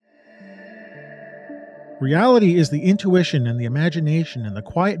Reality is the intuition and the imagination and the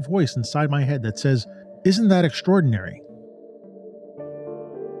quiet voice inside my head that says, "Isn't that extraordinary?"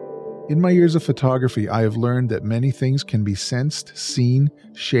 In my years of photography, I have learned that many things can be sensed, seen,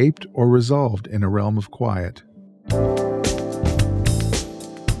 shaped, or resolved in a realm of quiet.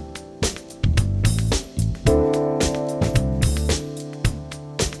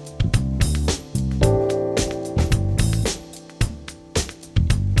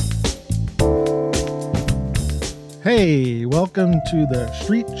 Hey, welcome to the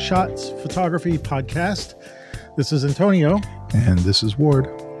Street Shots Photography Podcast. This is Antonio. And this is Ward.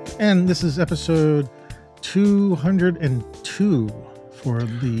 And this is episode 202 for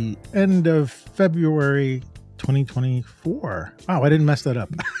the end of February 2024. Wow, I didn't mess that up.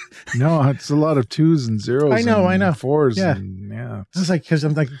 No, it's a lot of twos and zeros. I know. And fours. Yeah. And yeah. I was like, because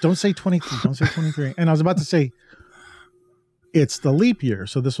I'm like, don't say 22, don't say 23. And I was about to say, it's the leap year.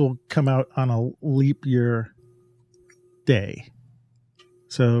 So this will come out on a leap year day.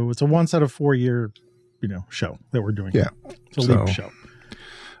 So it's a once out of 4 year, show that we're doing. Yeah. It's a leap show.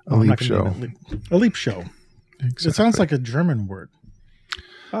 A leap show. A leap show. Exactly. It sounds like a German word.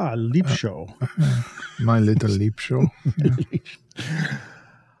 Leap show. My little leap show.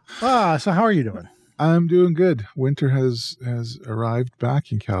 Yeah. So how are you doing? I'm doing good. Winter has arrived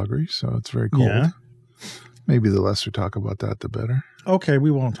back in Calgary, so it's very cold. Yeah. Maybe the less we talk about that, the better. Okay, we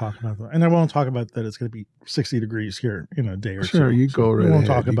won't talk about that. And I won't talk about that it's going to be 60 degrees here in a day or so. Sure, you go right ahead. We won't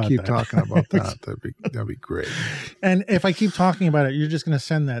talk about keep that. talking about that. That'd be great. And if I keep talking about it, you're just going to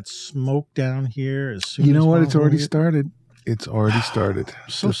send that smoke down here as soon as You know what? It's possible. already started. It's already started.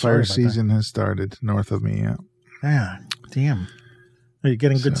 So the sorry fire about season has started north of me. Yeah. Yeah, damn. Are you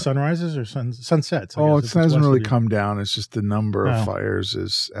getting good sunrises or sunsets? Oh, it hasn't really come. come down. It's just the number of fires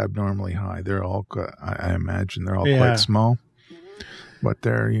is abnormally high. They're all, I imagine, they're all quite small. But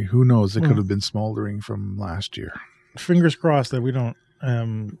who knows? It could have been smoldering from last year. Fingers crossed that we don't,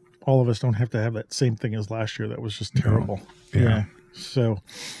 all of us don't have to have that same thing as last year. That was just terrible. No. Yeah.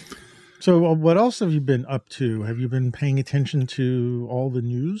 So what else have you been up to? Have you been paying attention to all the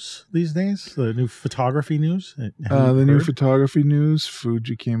news these days? The new photography news? New photography news.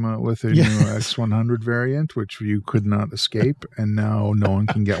 Fuji came out with a new X100 variant, which you could not escape. And now no one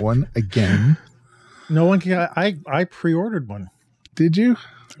can get one again. No one can. I pre-ordered one. Did you?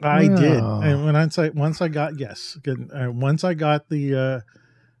 I did. And once I got the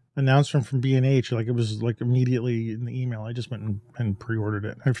announcement from B&H, it was immediately in the email, I just went and pre-ordered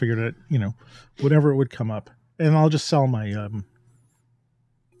it. I figured it, whatever it would come up, and I'll just sell my.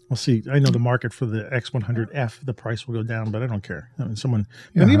 We'll see. I know the market for the X100F, the price will go down, but I don't care. I mean,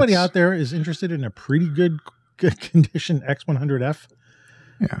 anybody out there is interested in a pretty good condition X100F,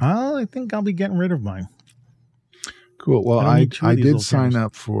 I think I'll be getting rid of mine. Cool. Well, I did sign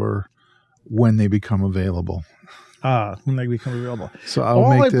up for when they become available. When they become available. So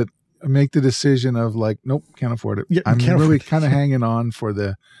I'll make the decision of nope, can't afford it. Yeah, I'm really kind of hanging on for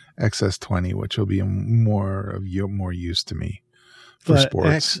the XS20, which will be more use to me for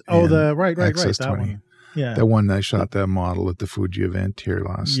sports. Right, XS20. that one. Yeah, the one that shot that model at the Fuji event here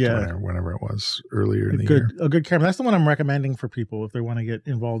last or whenever it was earlier in the year. A good camera. That's the one I'm recommending for people if they want to get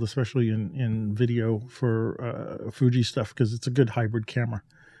involved, especially in video for Fuji stuff, because it's a good hybrid camera.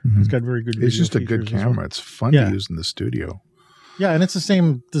 Mm-hmm. It's got very good video. It's just a good camera. Well. It's fun to use in the studio. Yeah, and it's the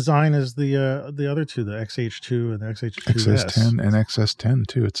same design as the other two, the XH2 and the XH2S. XS10 and XS10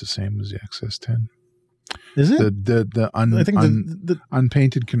 too. It's the same as the XS10. Is it? The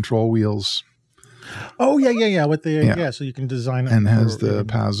unpainted control wheels. Oh yeah. With the so you can design it and has the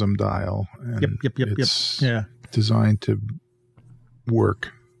PASM dial. And yep. It's designed to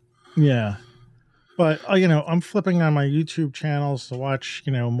work. Yeah. But, I'm flipping on my YouTube channels to watch,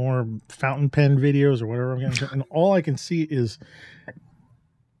 more fountain pen videos or whatever I'm getting. And all I can see is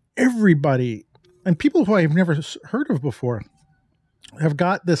everybody and people who I've never heard of before have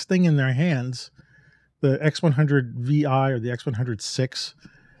got this thing in their hands, the X100 VI or the X100 6.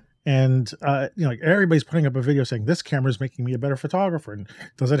 And, everybody's putting up a video saying this camera is making me a better photographer. And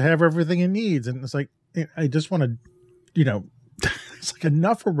does it have everything it needs? And it's I just want to, it's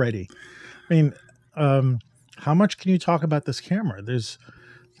enough already. I mean, how much can you talk about this camera? It's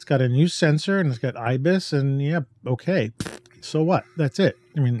got a new sensor and it's got IBIS and okay. So what? That's it.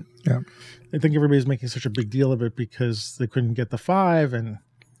 I mean, I think everybody's making such a big deal of it because they couldn't get the 5. And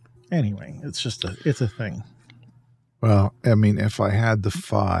anyway, it's a thing. Well, I mean, if I had the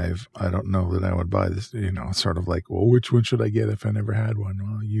 5, I don't know that I would buy this, sort of which one should I get if I never had one?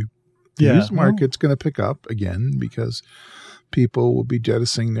 Well, the used market's going to pick up again because people will be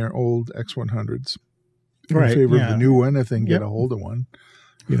jettisoning their old X100s in favor of the new one if they can get a hold of one.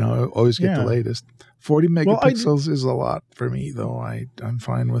 You know, I always get the latest. 40 megapixels is a lot for me, though. I'm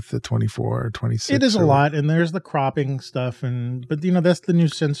fine with the 24 or 26. It is a lot, and there's the cropping stuff, but you know, that's the new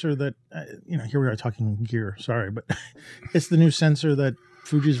sensor that you know. Here we are talking gear. Sorry, but it's the new sensor that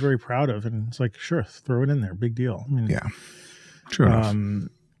Fuji's very proud of, and it's like, sure, throw it in there, big deal. I mean, yeah, true enough.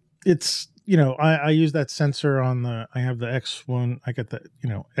 It's, you know, I use that sensor on I have the X1. I got the, you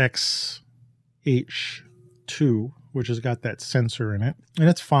know, XH2, which has got that sensor in it, and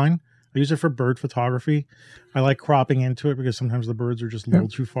it's fine. I use it for bird photography. I like cropping into it because sometimes the birds are just a little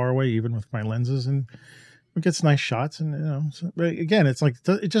too far away, even with my lenses, and it gets nice shots. And, you know, but again, it's like,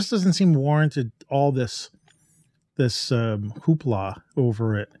 it just doesn't seem warranted, all this hoopla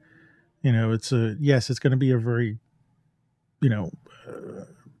over it. You know, yes, it's going to be a very, you know,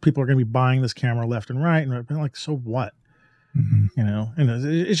 people are going to be buying this camera left and right, and I'm like, so what? Mm-hmm. You know, and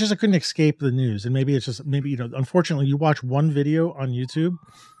it's just, I couldn't escape the news. And maybe, you know, unfortunately, you watch one video on YouTube,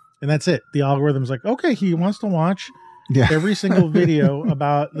 and that's it. The algorithm's like, okay, he wants to watch every single video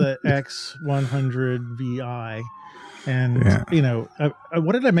about the X100 VI. And, you know,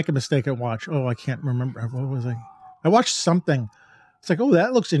 what did I make a mistake at watch? Oh, I can't remember. What was I? I watched something. It's like, oh,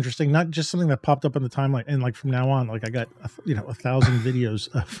 that looks interesting. Not just something that popped up in the timeline. And like from now on, like I got, you know, 1,000 videos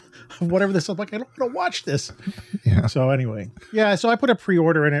of whatever this is. I'm like, I don't want to watch this. Yeah. So anyway, so I put a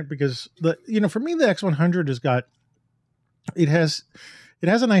pre-order in it because you know, for me, the X100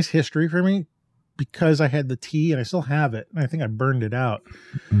 has a nice history for me because I had the T and I still have it. And I think I burned it out.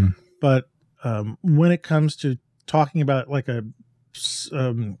 Mm-hmm. But when it comes to talking about like a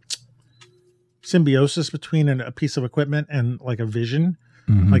symbiosis between a piece of equipment and like a vision,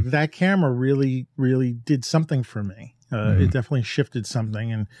 like that camera really, really did something for me. It definitely shifted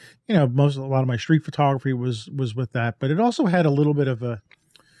something. And, you know, a lot of my street photography was with that, but it also had a little bit of a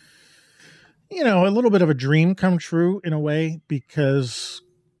dream come true in a way, because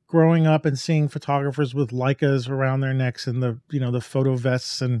growing up and seeing photographers with Leicas around their necks and the photo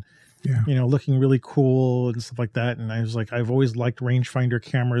vests and, you know, looking really cool and stuff like that. And I was like, I've always liked rangefinder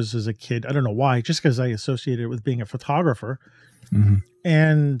cameras as a kid. I don't know why, just because I associated it with being a photographer. Mm-hmm.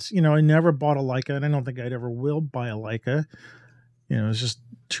 And, you know, I never bought a Leica, and I don't think I'd ever will buy a Leica. You know, it's just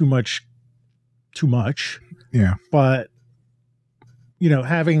too much. Yeah. But, you know,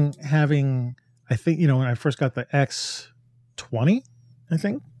 having, I think, you know, when I first got the X20, I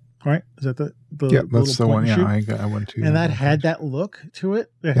think, right? Is that the that's the one. Yeah, I went to. And that had that look to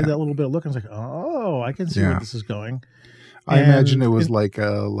it. It had that little bit of look. I was like, oh, I can see where this is going. I imagine it was like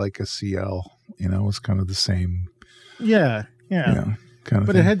a CL. You know, it was kind of the same. Yeah. Kind of.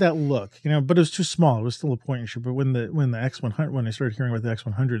 But it had that look, you know. But it was too small. It was still a point and shoot. But when the X100, when I started hearing about the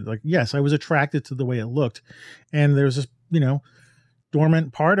X100, like, yes, I was attracted to the way it looked, and there was this, you know,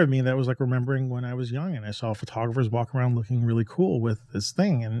 dormant part of me that was like remembering when I was young and I saw photographers walk around looking really cool with this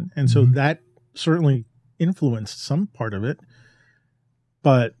thing. And so that certainly influenced some part of it.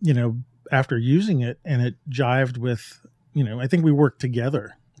 But, you know, after using it and it jived with, you know, I think we worked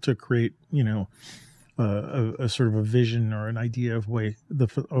together to create, you know, a sort of a vision or an idea of my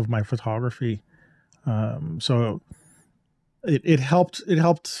photography. So it helped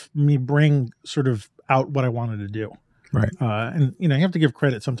me bring sort of out what I wanted to do. Right. And, you know, you have to give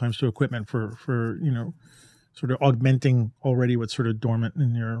credit sometimes to equipment for, you know, sort of augmenting already what's sort of dormant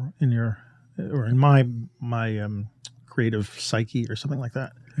in your, or in my creative psyche or something like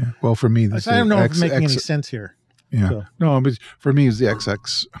that. Yeah. Well, for me, I don't know if it's making any sense here. Yeah. So. No, but for me, it's the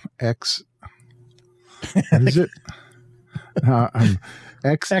XXX. What is it?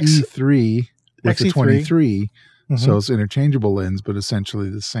 XE3 with the 23. Mm-hmm. So it's interchangeable lens, but essentially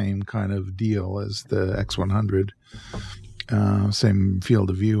the same kind of deal as the X100, same field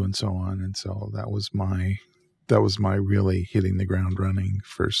of view and so on. And so that was my really hitting the ground running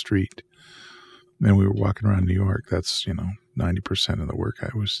first street. Then we were walking around New York. That's, you know, 90% of the work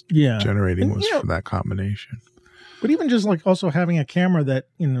I was generating was for that combination. But even just like also having a camera that,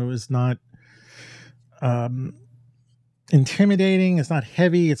 you know, is not intimidating, it's not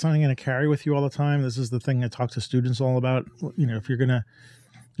heavy, it's not going to carry with you all the time. This is the thing I talk to students all about. You know, if you're gonna,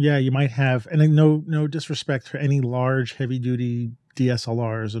 you might have, and no disrespect for any large heavy duty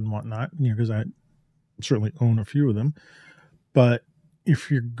DSLRs and whatnot, you know, because I certainly own a few of them. But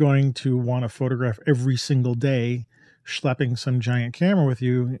if you're going to want to photograph every single day, schlepping some giant camera with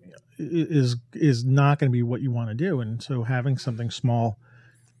you is not going to be what you want to do. And so having something small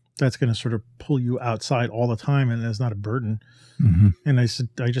that's going to sort of pull you outside all the time and is not a burden. Mm-hmm. And I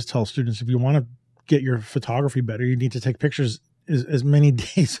just tell students, if you want to get your photography better, you need to take pictures as many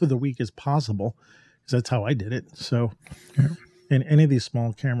days of the week as possible, because that's how I did it. So, and any of these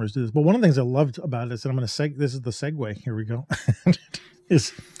small cameras do this. But one of the things I loved about it is that this is the segue. Here we go.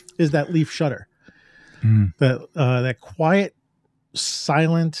 is that leaf shutter. That quiet,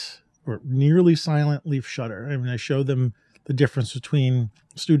 silent, or nearly silent leaf shutter. I mean, I show them the difference between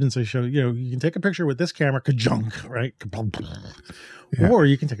students. I show, you can take a picture with this camera, ka-junk, right? Yeah. Or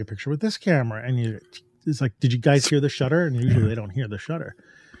you can take a picture with this camera, and it's like, did you guys hear the shutter? And usually they don't hear the shutter.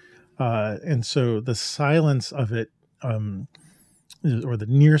 And so the silence of it, or the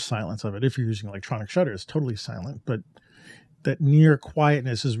near silence of it, if you're using electronic shutter, is totally silent. But that near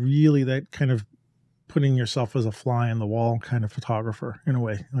quietness is really that kind of putting yourself as a fly in the wall kind of photographer in a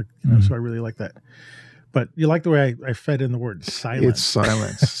way. So I really like that. But you like the way I fed in the word silence. It's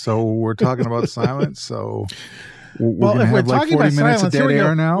silence. So we're talking about silence. So we're going to have like 40 minutes of dead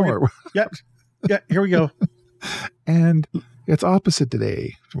air now? Yep. Yeah, here we go. And it's opposite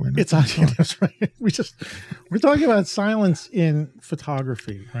today. It's that's right. We're talking about silence in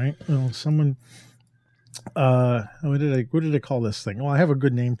photography, right? Well, someone, what did I call this thing? Well, I have a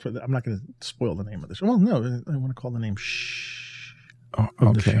good name for that. I'm not going to spoil the name of this. Well, no, I want to call the name Shh. Oh,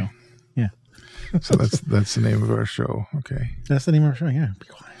 okay. Yeah. So that's the name of our show. Okay. That's the name of our show. Yeah. Be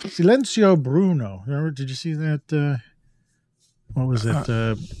quiet. Silencio Bruno. Remember? Did you see that? What was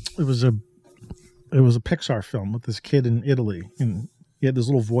it? It was a Pixar film with this kid in Italy, and he had this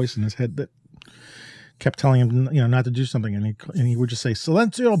little voice in his head that kept telling him, not to do something, and he would just say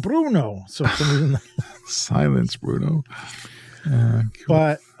 "Silencio, Bruno." So for some reason, silence, Bruno. Cool.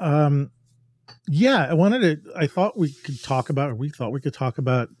 But I thought we could talk about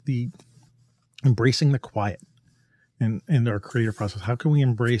the embracing the quiet in our creative process. How can we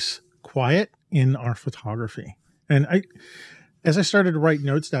embrace quiet in our photography? And as I started to write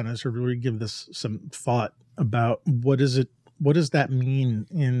notes down, I started to really give this some thought about what does that mean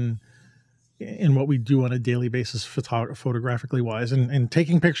in what we do on a daily basis, photographically wise, and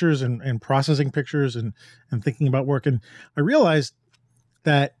taking pictures and processing pictures and thinking about work. And I realized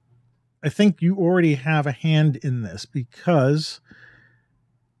that I think you already have a hand in this, because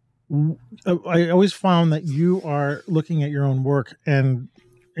I always found that you are looking at your own work, and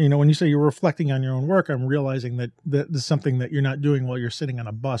when you say you're reflecting on your own work, I'm realizing that this is something that you're not doing while you're sitting on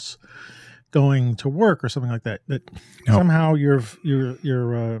a bus going to work or something like that. That somehow you're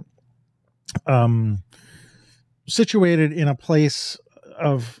situated in a place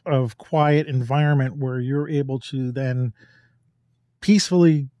of quiet environment where you're able to then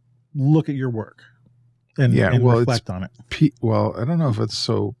peacefully look at your work and reflect on it. I don't know if it's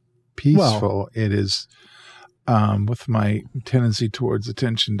so peaceful. Well, it is. With my tendency towards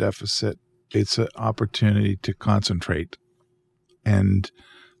attention deficit, it's an opportunity to concentrate, and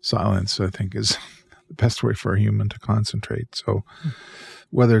silence, I think, is the best way for a human to concentrate. So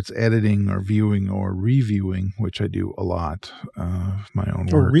whether it's editing or viewing or reviewing, which I do a lot of my own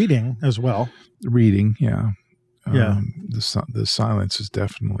work. Or reading as well. Reading, yeah. Yeah. The silence is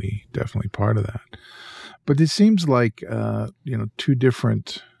definitely part of that. But it seems like, two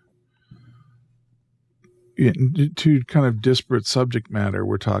different... two kind of disparate subject matter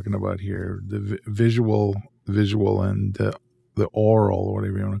we're talking about here: the visual and the oral, or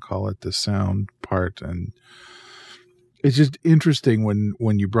whatever you want to call it, the sound part. And it's just interesting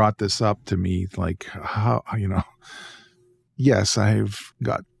when you brought this up to me, like how, yes, I've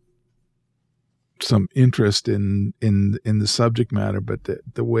got some interest in the subject matter, but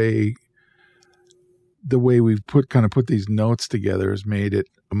the way we've put these notes together has made it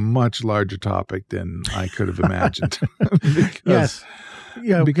a much larger topic than I could have imagined. Yes.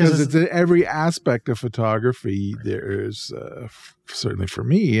 Yeah, because it's in every aspect of photography. There's certainly for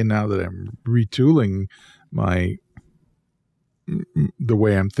me, and now that I'm retooling the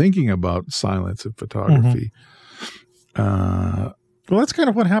way I'm thinking about silence in photography. Well, that's kind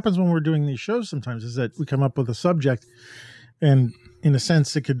of what happens when we're doing these shows sometimes, is that we come up with a subject, and in a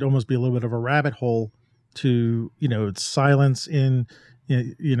sense it could almost be a little bit of a rabbit hole to, it's silence in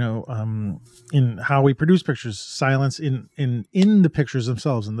how we produce pictures, silence in the pictures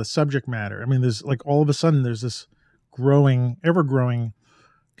themselves and the subject matter. I mean, there's like all of a sudden there's this ever growing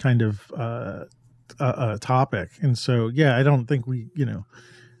kind of topic. And so, yeah, I don't think we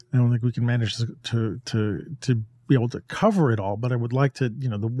can manage to be able to cover it all, but I would like to,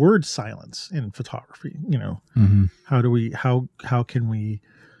 the word silence in photography, how do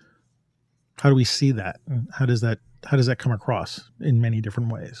we see that? And how does that come across in many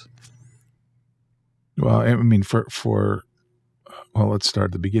different ways? Well, I mean, let's start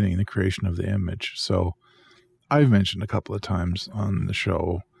at the beginning, the creation of the image. So I've mentioned a couple of times on the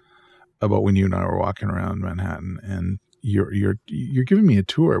show about when you and I were walking around Manhattan, and you're giving me a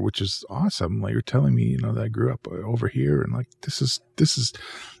tour, which is awesome. Like, you're telling me, that I grew up over here, and like, this is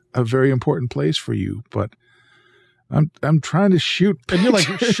a very important place for you. But I'm trying to shoot pictures. And you're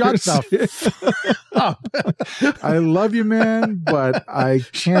like, shut the up. I love you, man, but I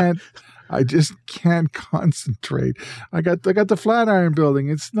just can't concentrate. I got the Flatiron Building.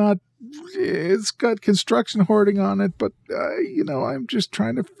 It's got construction hoarding on it, but I'm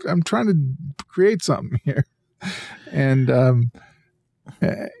trying to create something here. And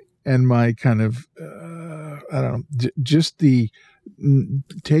my kind of I don't know, just the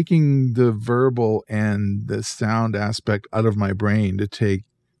taking the verbal and the sound aspect out of my brain to take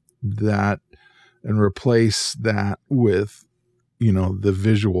that and replace that with the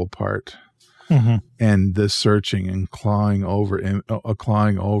visual part. Mm-hmm. And the searching and clawing over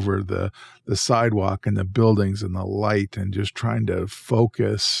the sidewalk and the buildings and the light, and just trying to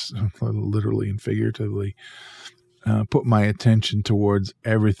focus, literally and figuratively, put my attention towards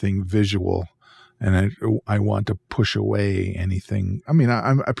everything visual. And I want to push away anything. I mean,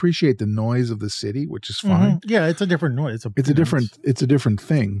 I appreciate the noise of the city, which is fine. Mm-hmm. Yeah, it's a different noise. It's a different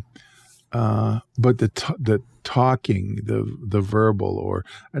thing. But the talking, the verbal, or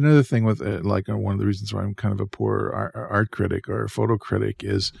another thing with one of the reasons why I'm kind of a poor art critic or photo critic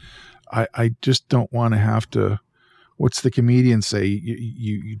is I just don't want to have to. What's the comedian say?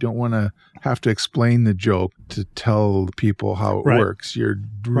 You don't want to have to explain the joke to tell people how it works. You're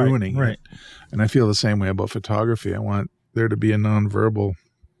ruining it. And I feel the same way about photography. I want there to be a nonverbal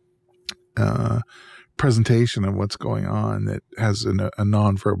presentation of what's going on that has a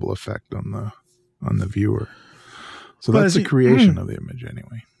nonverbal effect on the viewer. So that's the creation of the image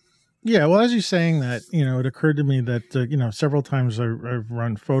anyway. Yeah. Well, as you're saying that, it occurred to me that, several times I've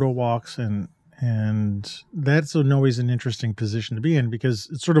run photo walks, and that's always an interesting position to be in, because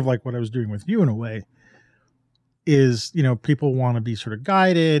it's sort of like what I was doing with you in a way is, people want to be sort of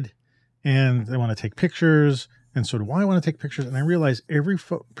guided and they want to take pictures. And so do I want to take pictures. And I realize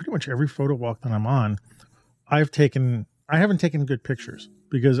pretty much every photo walk that I'm on, I haven't taken good pictures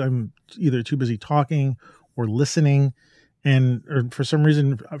because I'm either too busy talking or listening. Or for some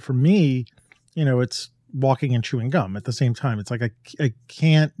reason, for me, it's walking and chewing gum at the same time. It's like I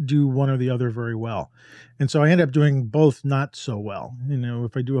can't do one or the other very well. And so I end up doing both not so well.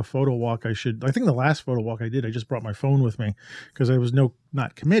 If I do a photo walk, I think the last photo walk I did, I just brought my phone with me because I was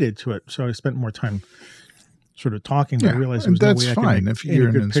not committed to it. So I spent more time sort of talking, but I realized there was that's no way fine. I can If you're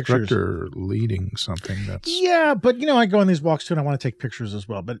an instructor pictures. leading something, that's but I go on these walks too, and I want to take pictures as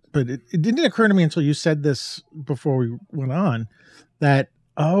well. But it didn't occur to me until you said this before we went on that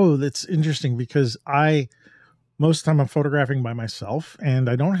that's interesting, because most of the time I'm photographing by myself and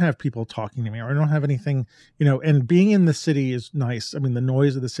I don't have people talking to me, or I don't have anything, and being in the city is nice. I mean, the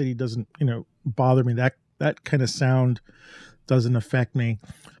noise of the city doesn't, bother me. That kind of sound doesn't affect me.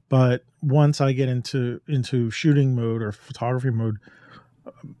 But once I get into shooting mode or photography mode,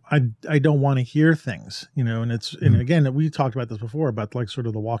 I don't want to hear things, and and again, we talked about this before about like sort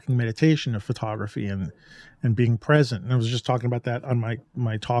of the walking meditation of photography and being present. And I was just talking about that on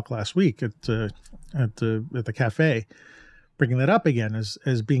my talk last week at the cafe, bringing that up again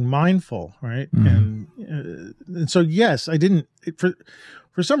as being mindful. Right. Mm-hmm. And so, yes, I didn't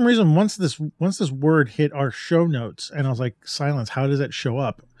for some reason, once this word hit our show notes and I was like, silence, how does that show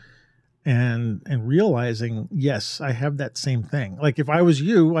up? And realizing, yes, I have that same thing. Like if I was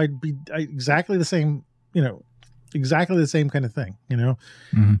you, I'd be exactly the same, exactly the same kind of thing,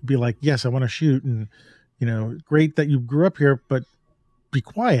 mm-hmm. Be like, yes, I want to shoot, and, great that you grew up here, but be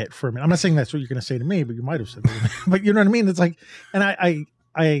quiet for a minute. I'm not saying that's what you're going to say to me, but you might have said that to me. But you know what I mean? It's like, and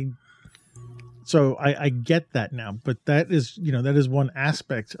so I get that now, but that is one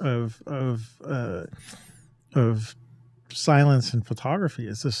aspect of silence in photography,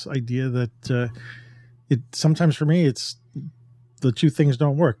 is this idea that it sometimes for me it's the two things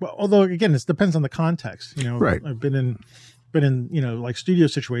don't work. Well, although again, it depends on the context. Right. I've been in like studio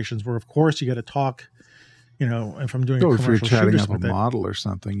situations where of course you got to talk. If I'm doing a commercial, if you're chatting up a with model or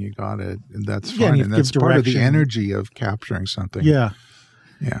something, you got it, and that's yeah, fine, and that's part of the energy of capturing something. Yeah,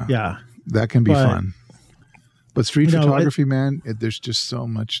 that can be fun. But street photography, man, there's just so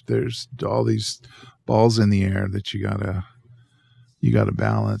much. There's all these balls in the air that you gotta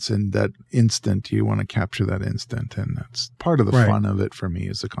balance, and that instant, you want to capture that instant, and that's part of the fun of it for me,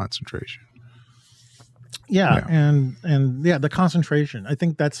 is the concentration. And the concentration. I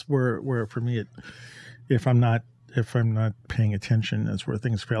think that's where for me if I'm not paying attention, that's where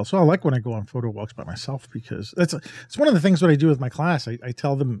things fail. So I like when I go on photo walks by myself, because it's one of the things that I do with my class. I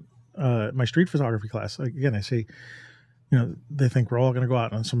tell them, my street photography class, again, I say, they think we're all going to go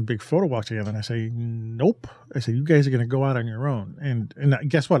out on some big photo walk together. And I say, nope. I say, you guys are going to go out on your own. And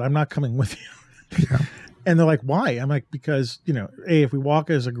guess what? I'm not coming with you. Yeah. And they're like, why? I'm like, because, if we walk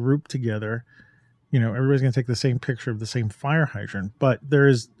as a group together, everybody's going to take the same picture of the same fire hydrant. But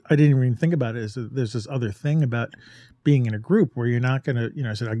I didn't even think about it, there's this other thing about being in a group where you're not going to,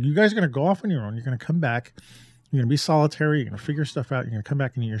 I said, you guys are going to go off on your own. You're going to come back. You're going to be solitary. You're going to figure stuff out. You're going to come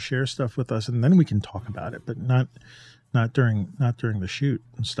back and you're going to share stuff with us. And then we can talk about it, but not during the shoot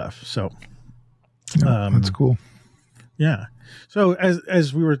and stuff. So that's cool. Yeah. So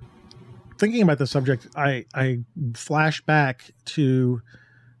as we were thinking about the subject, I flash back to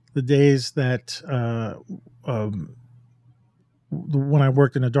the days that when I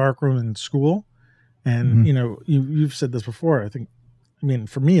worked in a dark room in school, and you've said this before.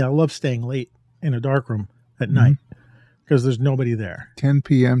 For me, I love staying late in a dark room at night because there's nobody there. 10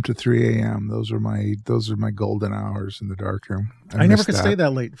 p.m. to 3 a.m. Those are my golden hours in the dark room. I never could stay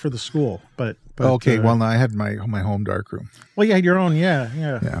that late for the school, but okay. Well, I had my home dark room. Well, you had your own,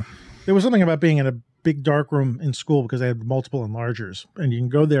 yeah. There was something about being in a big dark room in school because I had multiple enlargers, and you can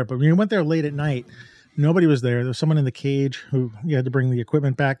go there. But when you went there late at night, nobody was there. There was someone in the cage who you had to bring the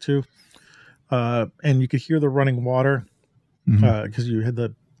equipment back to, and you could hear the running water because you had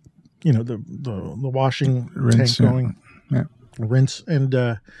the washing rinse, tank going, rinse, and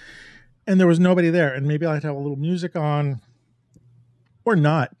there was nobody there. And maybe I'd have a little music on, or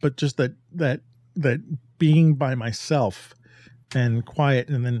not, but just that being by myself and quiet,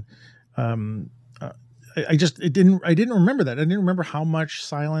 and then. I didn't remember that. I didn't remember how much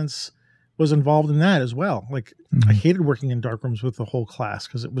silence was involved in that as well. Like I hated working in dark rooms with the whole class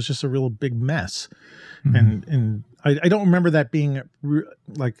because it was just a real big mess. And I don't remember that being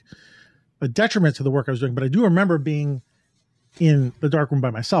like a detriment to the work I was doing, but I do remember being in the dark room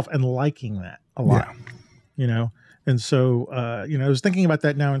by myself and liking that a lot, And so, I was thinking about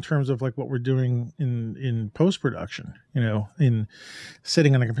that now in terms of like what we're doing in post-production, in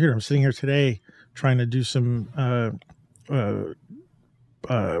sitting on a computer. I'm sitting here today trying to do some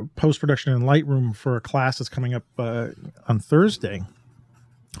post-production in Lightroom for a class that's coming up on Thursday.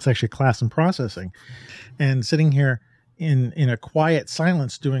 It's actually a class in processing, and sitting here in a quiet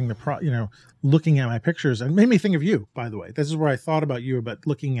silence doing looking at my pictures, and made me think of you, by the way. This is where I thought about you, about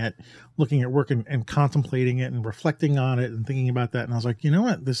looking at work and contemplating it and reflecting on it and thinking about that. And I was like, you know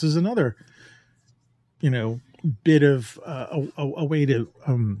what, this is another, bit of a way to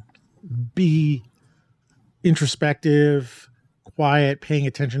be introspective, quiet, paying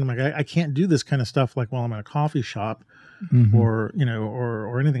attention. I'm like, I can't do this kind of stuff like while I'm in a coffee shop or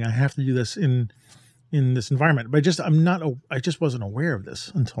anything. I have to do this in this environment. But I just wasn't aware of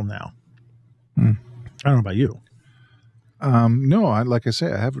this until now. I don't know about you. No, like I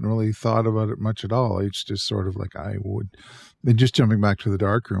say, I haven't really thought about it much at all. It's just sort of like I would. Then just jumping back to the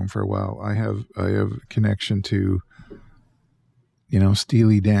darkroom for a while, I have a connection to,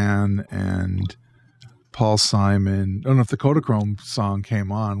 Steely Dan and Paul Simon. I don't know if the Kodachrome song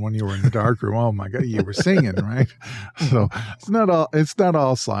came on when you were in the darkroom. Oh my God, you were singing, right? So it's not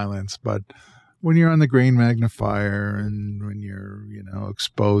all silence, but when you're on the grain magnifier and when you're,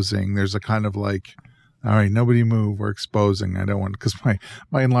 exposing, there's a kind of like, all right, nobody move, we're exposing. I don't want, because my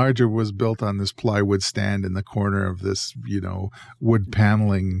enlarger was built on this plywood stand in the corner of this, wood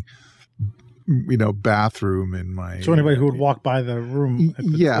paneling, bathroom in my. So anybody who would walk by the room.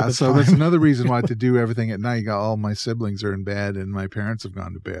 So that's another reason why I had to do everything at night. All my siblings are in bed and my parents have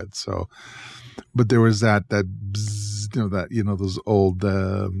gone to bed. So, but there was that bzzz, those old,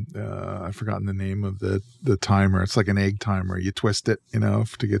 I've forgotten the name of the timer. It's like an egg timer. You twist it,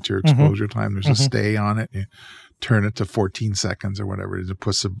 to get your exposure time. There's a stay on it. You turn it to 14 seconds or whatever it is,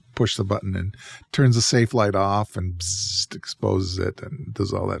 push the button and turns the safe light off and bzzz, exposes it and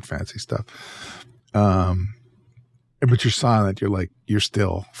does all that fancy stuff. But you're silent. You're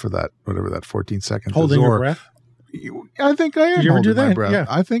still for that, whatever that 14 seconds holding is. your breath. I think I am. Did you ever holding do that? My breath. Yeah.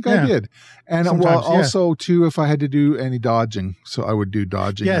 I think I did. And also too, if I had to do any dodging, so I would do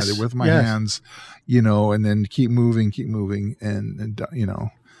dodging either with my hands, and then keep moving, and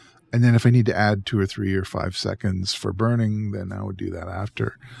and then if I need to add 2 or 3 or 5 seconds for burning, then I would do that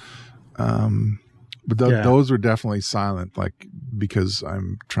after. But those were definitely silent, like because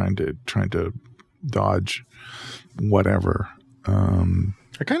I'm trying to dodge whatever.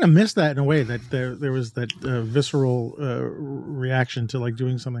 I kind of missed that in a way, that there was that visceral reaction to like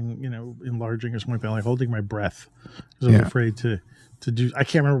doing something, enlarging or something like that, like holding my breath because I'm afraid to do. I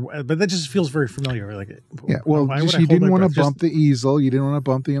can't remember, but that just feels very familiar. Like, well, you didn't want to bump the easel, you didn't want to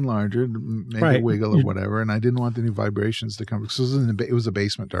bump the enlarger, make it wiggle or whatever, and I didn't want any vibrations to come because it was a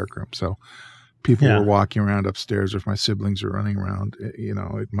basement darkroom, so people were walking around upstairs, or if my siblings were running around,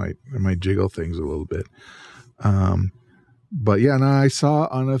 it might jiggle things a little bit. But yeah, no, I saw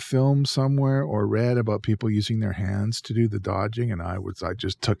on a film somewhere or read about people using their hands to do the dodging, and I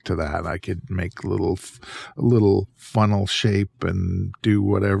just took to that. I could make little funnel shape and do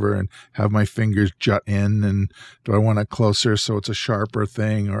whatever, and have my fingers jut in. And do I want it closer so it's a sharper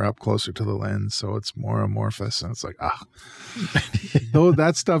thing, or up closer to the lens so it's more amorphous? And it's like, though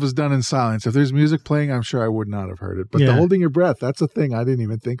that stuff is done in silence. If there's music playing, I'm sure I would not have heard it. But the holding your breath, that's a thing I didn't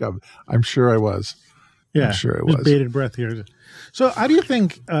even think of. I'm sure I was. Yeah, I'm sure it was. Bated breath here. So how do you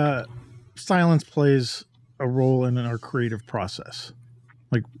think silence plays a role in our creative process?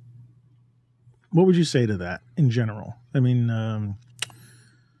 Like, what would you say to that in general? I mean, I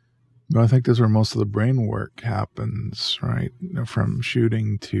think that's where most of the brain work happens, right? From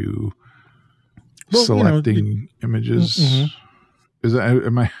shooting to selecting images. Mm-hmm. Is that,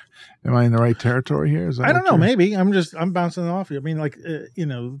 am I in the right territory here? Is that I don't know. Maybe I'm bouncing off you. I mean, like,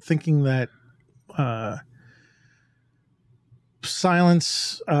 thinking that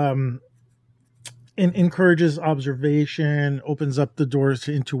silence encourages observation, opens up the doors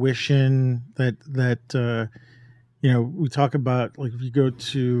to intuition. That we talk about, like, if you go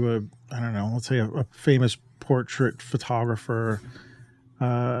to I don't know, let's say a famous portrait photographer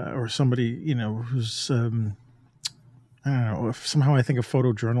or somebody who's I don't know, if somehow I think a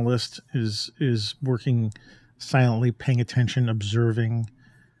photojournalist is working silently, paying attention, observing.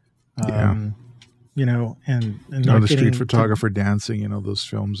 And the street photographer dancing, those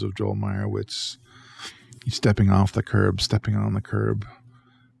films of Joel Meyerowitz, he's stepping off the curb, stepping on the curb.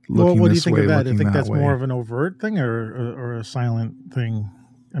 Well, what do you think of that? Do you think that's more of an overt thing or a silent thing?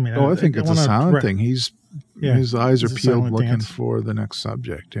 I mean, I think it's a silent thing. His eyes are peeled, looking for the next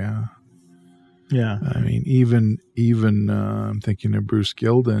subject. Yeah. Yeah. I mean, even I'm thinking of Bruce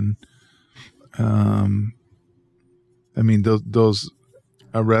Gilden. I mean, those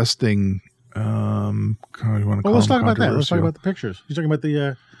arresting. Let's talk about that. Let's talk about the pictures. You're talking about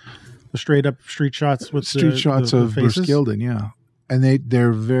the straight up street shots with shots of Bruce Gilden, yeah. And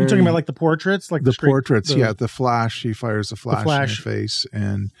they're very. You're talking about like the portraits, like the portraits, yeah. The flash, he fires the flash in your face,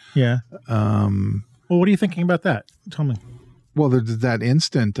 and yeah. Well, what are you thinking about that? Tell me. Well, that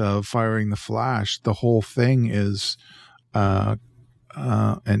instant of firing the flash, the whole thing is an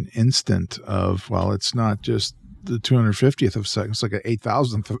instant of. Well, it's not just the 250th of a second. It's like an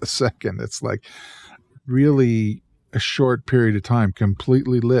 8,000th of a second. It's like really a short period of time,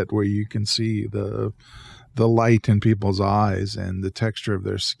 completely lit, where you can see the light in people's eyes and the texture of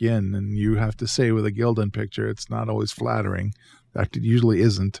their skin. And you have to say, with a Gilden picture, it's not always flattering. In fact, it usually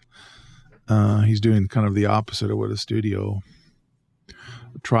isn't. He's doing kind of the opposite of what a studio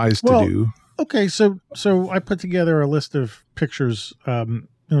tries to do. Okay, so I put together a list of pictures. I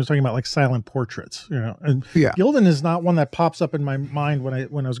was talking about like silent portraits, and Gilden is not one that pops up in my mind when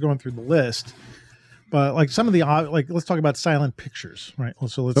I was going through the list. But like some of the let's talk about silent pictures, right?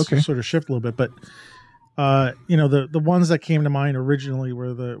 So let's sort of shift a little bit. But the ones that came to mind originally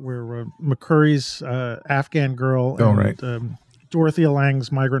were McCurry's Afghan Girl and Dorothea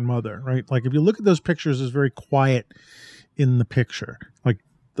Lange's Migrant Mother, right? Like if you look at those pictures, it's very quiet in the picture. Like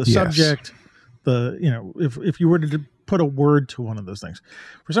the subject, if you were to put a word to one of those things,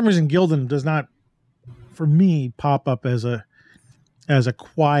 for some reason Gilden does not, for me, pop up as a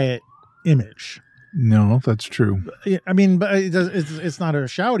quiet image. No, that's true. I mean, but it's not a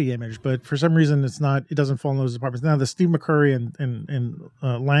shouty image, but for some reason it doesn't fall in those departments. Now the Steve McCurry and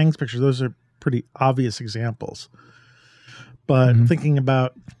Lange's pictures, those are pretty obvious examples. But thinking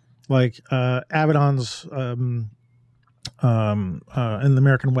about like Avedon's in the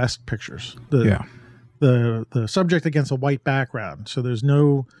American West pictures, the subject against a white background, so there's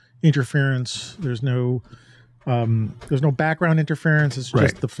no interference, there's no background interference. It's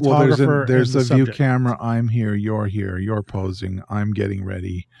just the photographer. Well, there's and the view camera. I'm here. You're posing. I'm getting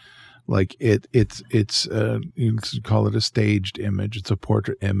ready. Like it's you could call it a staged image. It's a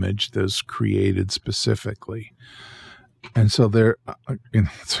portrait image that's created specifically. And so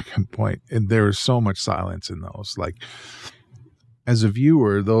that's a good point. And there is so much silence in those. Like as a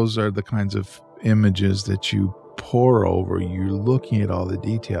viewer, those are the kinds of images that you pour over. You're looking at all the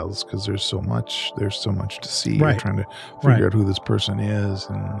details because there's so much to see. Right. You're trying to figure out who this person is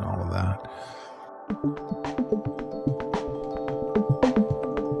and all of that.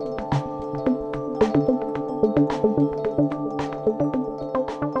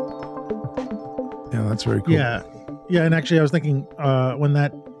 Yeah, that's very cool. Yeah, and actually I was thinking when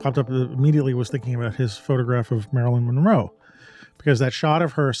that popped up immediately was thinking about his photograph of Marilyn Monroe. Because that shot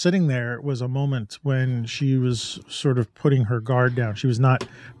of her sitting there was a moment when she was sort of putting her guard down. She was not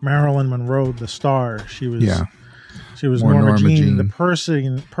Marilyn Monroe, the star. She was Norma Jean, the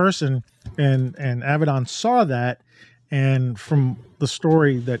person. And Avedon saw that And from the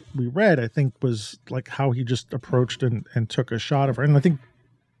story that we read, I think was like how he just approached and took a shot of her. And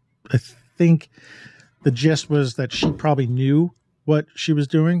I think the gist was that she probably knew what she was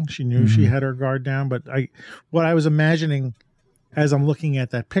doing. She knew she had her guard down. But what I was imagining as I'm looking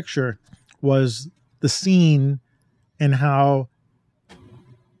at that picture was the scene and how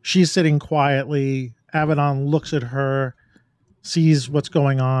she's sitting quietly. Abaddon looks at her, sees what's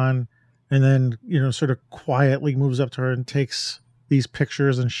going on, and then, sort of quietly moves up to her and takes these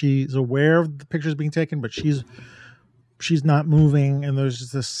pictures, and she's aware of the pictures being taken, but she's not moving, and there's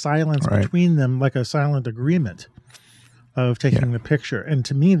just this silence between them, like a silent agreement of taking the picture. And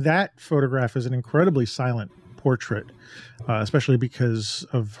to me, that photograph is an incredibly silent portrait, especially because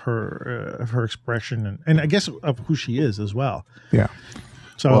of her expression and I guess of who she is as well. Yeah.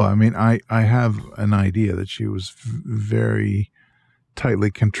 So, well, I mean, I have an idea that she was very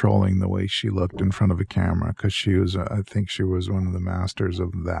tightly controlling the way she looked in front of a camera, because I think she was one of the masters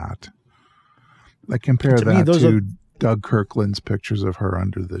of that. I compare that to Doug Kirkland's pictures of her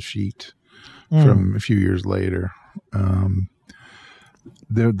under the sheet from a few years later.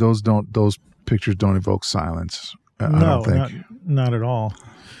 Those pictures don't evoke silence. I don't think. Not at all.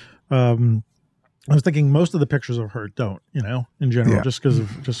 I was thinking most of the pictures of her don't, in general, just because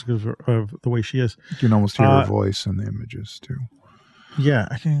of the way she is. You can almost hear her voice in the images too. Yeah,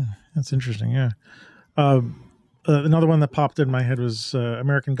 that's interesting. Yeah. Another one that popped in my head was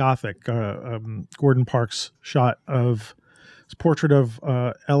American Gothic. Gordon Parks shot of this portrait of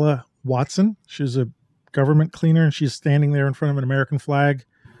Ella Watson. She's a government cleaner, and she's standing there in front of an American flag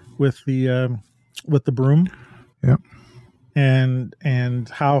with the broom. Yep. And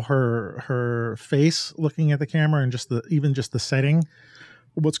how her face looking at the camera, and just the setting,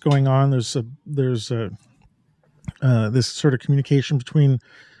 what's going on. There's this sort of communication between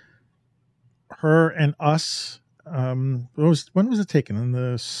her and us. When was it taken? In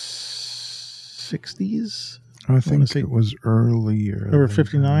the 60s? I think it was earlier. There were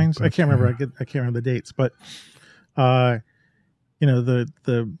 59s. I can't remember. I can't remember the dates, but the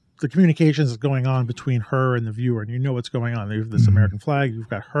communications is going on between her and the viewer, and what's going on. They have this American flag. You've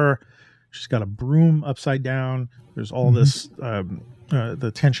got her. She's got a broom upside down. There's all this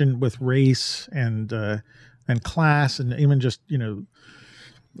the tension with race and class, and even just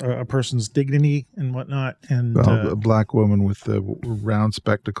a person's dignity and whatnot. And a black woman with the round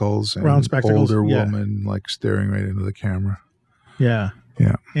spectacles, and older woman like staring right into the camera. Yeah.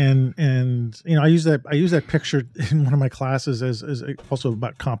 Yeah. And I use that picture in one of my classes as also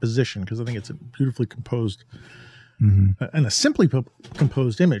about composition, because I think it's a beautifully composed and a simply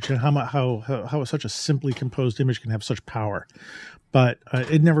composed image, and how such a simply composed image can have such power. But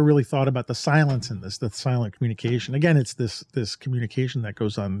it never really thought about the silence in this, the silent communication. Again, it's this communication that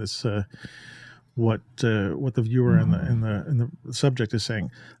goes on, this what the viewer and the subject is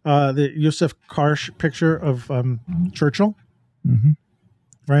saying. The Yosef Karsh picture of Churchill,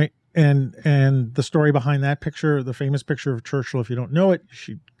 right? And the story behind that picture, the famous picture of Churchill. If you don't know it, you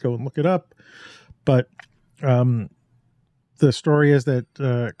should go and look it up. But the story is that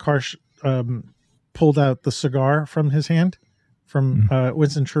Karsh pulled out the cigar from his hand, from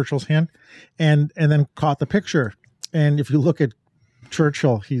Winston Churchill's hand, and then caught the picture. And if you look at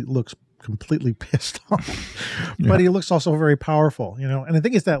Churchill, he looks completely pissed off, but he looks also very powerful, And I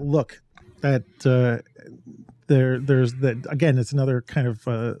think it's that look that there's that, again, it's another kind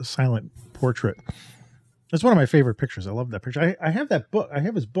of silent portrait. It's one of my favorite pictures. I love that picture. I have that book. I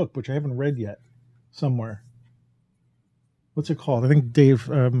have his book, which I haven't read yet, somewhere. What's it called? I think Dave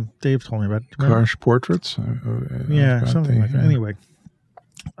told me about it. Karsh Portraits? Yeah, something like that. Anyway.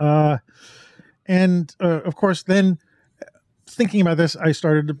 And of course, then thinking about this, I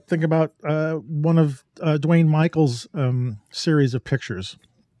started to think about one of Dwayne Michaels' series of pictures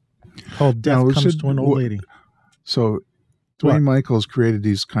called Death Comes to an Old Lady. So Dwayne Michaels created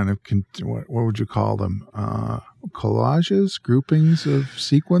these kind of, what would you call them? Collages, groupings of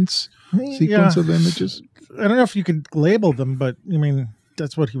sequence of images? I don't know if you could label them, but I mean,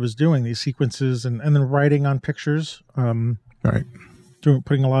 that's what he was doing, these sequences and then writing on pictures. Right.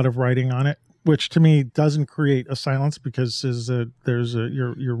 Putting a lot of writing on it, which to me doesn't create a silence, because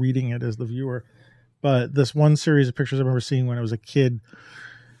you're reading it as the viewer. But this one series of pictures I remember seeing when I was a kid,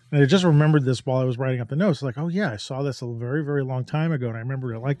 and I just remembered this while I was writing up the notes. Like, oh yeah, I saw this a very, very long time ago, and I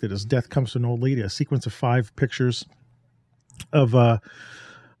remember I liked it. As Death Comes to an Old Lady, a sequence of 5 pictures of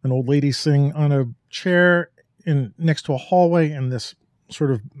an old lady sitting on a chair next to a hallway, and this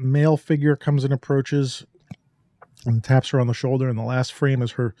sort of male figure comes and approaches and taps her on the shoulder, and the last frame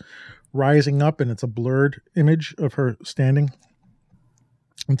is her rising up, and it's a blurred image of her standing.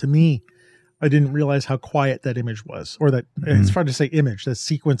 And to me, I didn't realize how quiet that image was, or that it's hard to say image, that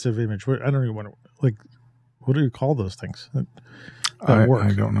sequence of image. I don't even want to, like, what do you call those things? I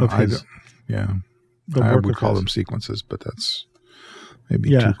don't know. I would call them sequences, but that's maybe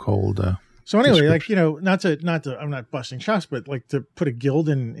too cold. So anyway, like, not to, I'm not busting chops, but like to put a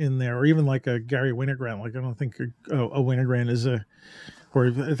Gildan in there, or even like a Gary Winogrand. Like, I don't think a Winogrand is or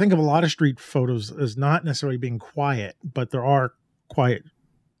I think of a lot of street photos as not necessarily being quiet, but there are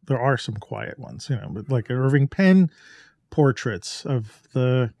some quiet ones, but like Irving Penn portraits of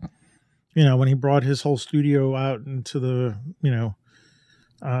the, when he brought his whole studio out into the,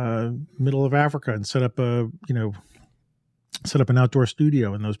 middle of Africa and set up an outdoor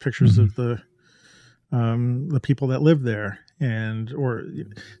studio, and those pictures of the people that live there.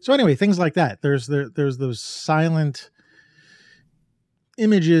 So anyway, things like that. There's those silent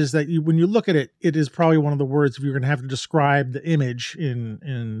images that when you look at it, it is probably one of the words, if you're going to have to describe the image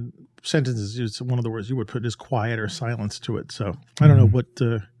in sentences, it's one of the words you would put is quiet or silence to it. So I don't know what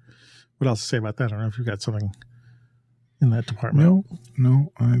else to say about that. I don't know if you've got something in that department.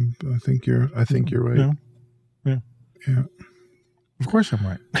 No, I think you're right. No? Yeah. Of course I'm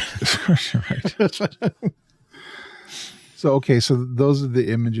right. Of course you're right. So those are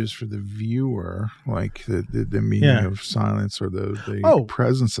the images for the viewer, like the meaning of silence, or the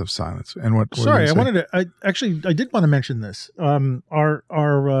presence of silence. And what? Sorry, I did want to mention this. Our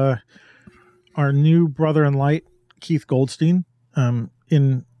new brother in light, Keith Goldstein,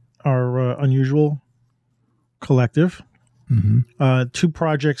 in our Unusual collective, two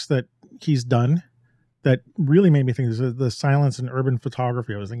projects that he's done that really made me think. The silence and urban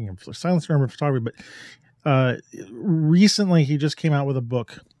photography. I was thinking of silence and urban photography, but recently he just came out with a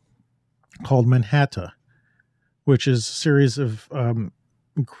book called Manhattan, which is a series of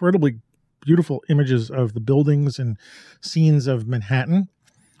incredibly beautiful images of the buildings and scenes of Manhattan.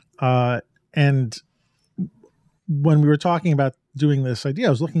 And when we were talking about doing this idea, I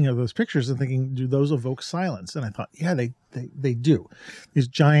was looking at those pictures and thinking, do those evoke silence? And I thought, yeah, they do. These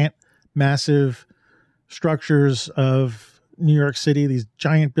giant, massive structures of New York City, these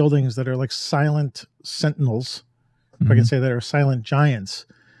giant buildings that are like silent sentinels, if I can say that, are silent giants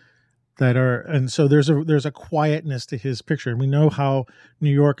that are, and so there's a quietness to his picture. And we know how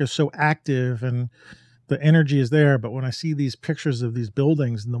New York is so active and the energy is there, but when I see these pictures of these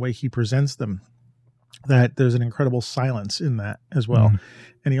buildings and the way he presents them, that there's an incredible silence in that as well.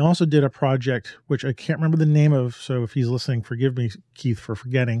 And he also did a project, which I can't remember the name of, so if he's listening, forgive me, Keith, for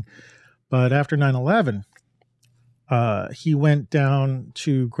forgetting. But after 9/11, he went down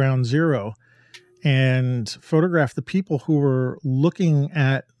to Ground Zero and photographed the people who were looking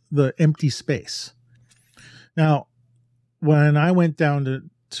at the empty space. Now, when I went down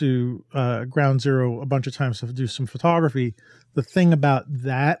to Ground Zero a bunch of times to do some photography, the thing about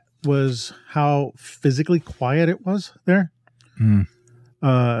that was how physically quiet it was there.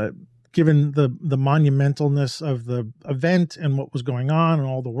 Given the monumentalness of the event and what was going on and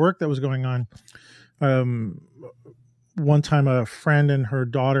all the work that was going on. One time a friend and her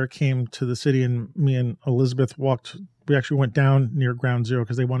daughter came to the city, and me and Elizabeth we actually went down near Ground Zero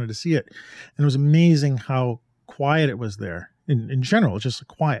because they wanted to see it. And it was amazing how quiet it was there in general, just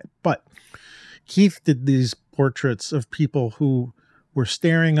quiet. But Keith did these portraits of people who were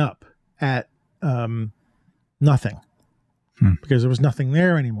staring up at nothing because there was nothing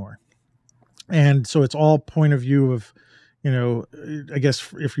there anymore. And so it's all point of view of, I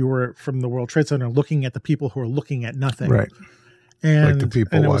guess if you were from the World Trade Center looking at the people who are looking at nothing. Right. And like the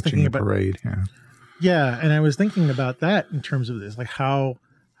people watching the parade. Yeah. And I was thinking about that in terms of this, like how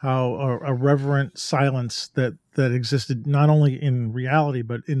a reverent silence that existed not only in reality,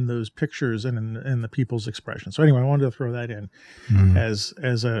 but in those pictures and in the people's expression. So anyway, I wanted to throw that in as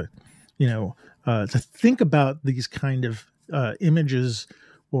a, to think about these kind of images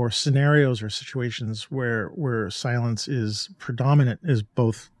or scenarios or situations where silence is predominant, is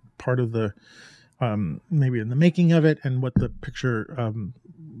both part of the maybe in the making of it and what the picture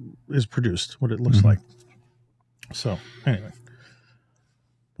is produced, what it looks like. So anyway,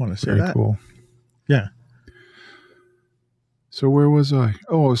 want to say very that. Cool. Yeah. So where was I?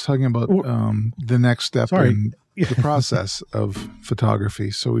 Oh, I was talking about the next step in the process of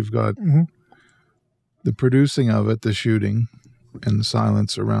photography. So we've got the producing of it, the shooting, and the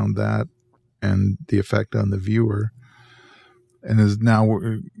silence around that, and the effect on the viewer. And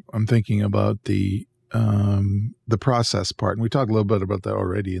I'm thinking about the process part, and we talked a little bit about that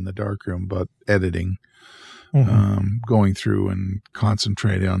already in the darkroom, about editing, going through and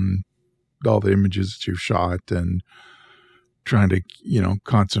concentrating on all the images that you've shot and trying to,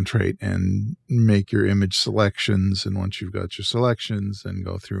 concentrate and make your image selections. And once you've got your selections, then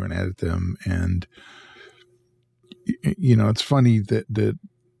go through and edit them. And, it's funny that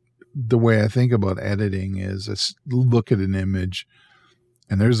the way I think about editing is I look at an image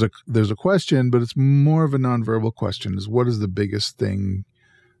and there's a question, but it's more of a nonverbal question, is what is the biggest thing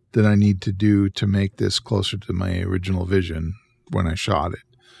that I need to do to make this closer to my original vision when I shot it,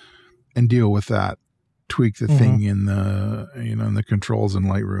 and deal with that, tweak the thing in the, in the controls in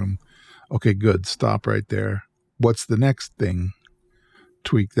Lightroom. Okay, good. Stop right there. What's the next thing?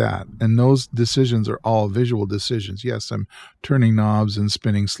 Tweak that. And those decisions are all visual decisions. Yes, I'm turning knobs and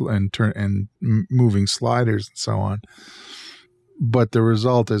spinning and moving sliders and so on. But the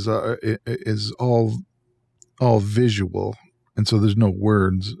result is all visual. And so there's no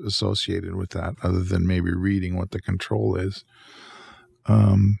words associated with that other than maybe reading what the control is.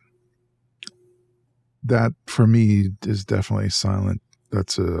 That for me is definitely silent.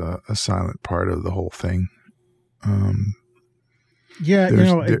 That's a silent part of the whole thing. Yeah,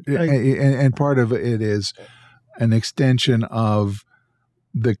 and part of it is an extension of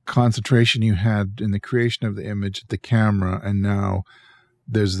the concentration you had in the creation of the image at the camera, and now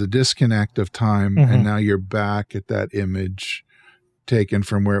there's the disconnect of time, and now you're back at that image taken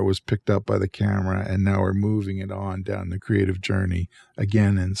from where it was picked up by the camera, and now we're moving it on down the creative journey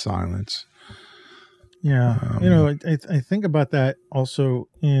again in silence. Yeah, I think about that also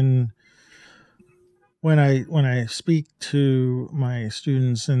when I speak to my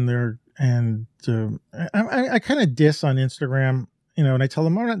students I kind of diss on Instagram, and I tell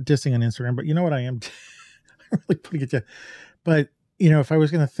them I'm not dissing on Instagram, but you know what I am, I'm really putting it down. But if I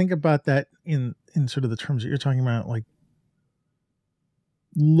was going to think about that in sort of the terms that you're talking about, like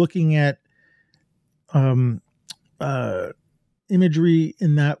looking at imagery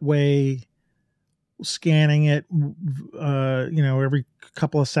in that way, scanning it, every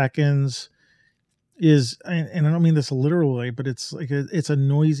couple of seconds is, and I don't mean this literally, but it's like it's a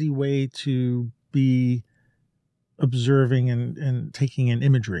noisy way to be observing and taking in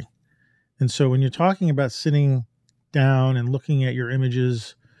imagery. And so when you're talking about sitting down and looking at your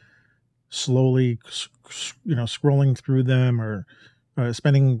images slowly, scrolling through them, or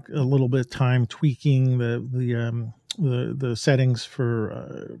spending a little bit of time tweaking the settings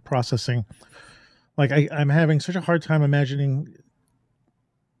for processing, like I'm having such a hard time imagining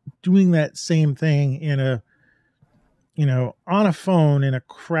doing that same thing on a phone in a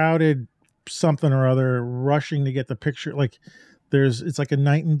crowded something or other, rushing to get the picture. Like it's like a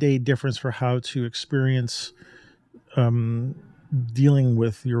night and day difference for how to experience dealing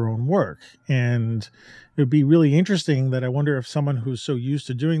with your own work. And it would be really interesting that I wonder if someone who's so used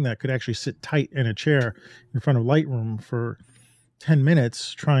to doing that could actually sit tight in a chair in front of Lightroom for 10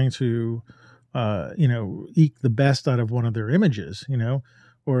 minutes trying to, eke the best out of one of their images,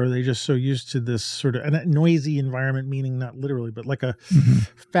 or are they just so used to this sort of a noisy environment, meaning not literally, but like a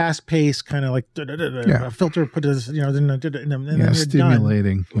fast paced kind of like a filter put this, and then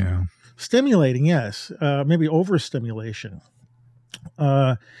stimulating. Done. Yeah. Stimulating. Yes. Maybe overstimulation.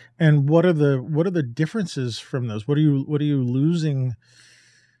 And what are the differences from those? What are you losing? I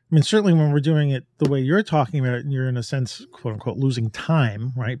mean, certainly when we're doing it the way you're talking about it, you're in a sense, quote unquote, losing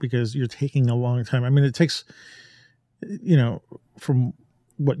time, right? Because you're taking a long time. I mean, it takes, from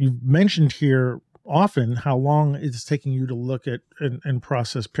what you've mentioned here, often how long it's taking you to look at and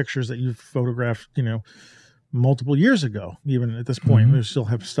process pictures that you've photographed, multiple years ago. Even at this point, we still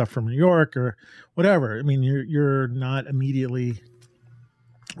have stuff from New York or whatever. I mean, you're not immediately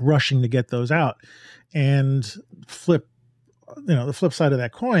rushing to get those out. And the flip side of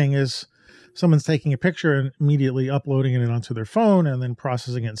that coin is someone's taking a picture and immediately uploading it onto their phone and then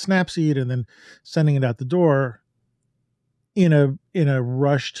processing it in Snapseed and then sending it out the door in a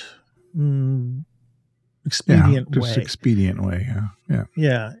rushed, expedient way. Just expedient way. Yeah.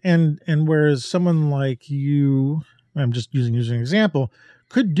 Yeah. And whereas someone like you, I'm just using an example,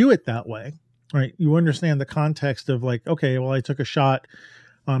 could do it that way, right? You understand the context of like, okay, well, I took a shot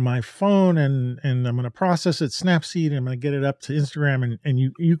on my phone and I'm going to process it Snapseed and I'm going to get it up to Instagram and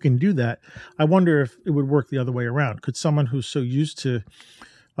you can do that. I wonder if it would work the other way around. Could someone who's so used to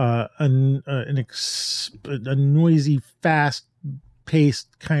a noisy, fast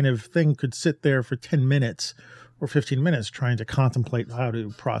paced kind of thing could sit there for 10 minutes or 15 minutes trying to contemplate how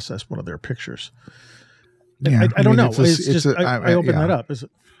to process one of their pictures? Yeah, I don't know. I open that up.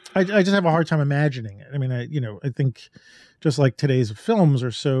 I just have a hard time imagining it. I mean, I think just like today's films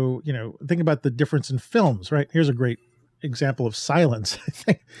are so, think about the difference in films, right? Here's a great example of silence. I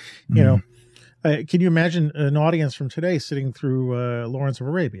think, can you imagine an audience from today sitting through Lawrence of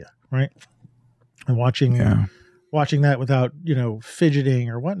Arabia, right? And watching watching that without, fidgeting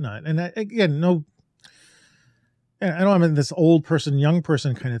or whatnot. And again, I know I'm in this old person, young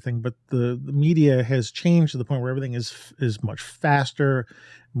person kind of thing, but the media has changed to the point where everything is much faster,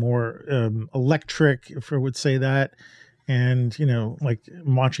 more electric, if I would say that. And, like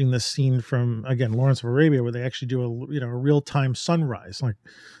watching this scene from, again, Lawrence of Arabia, where they actually do a real-time sunrise, like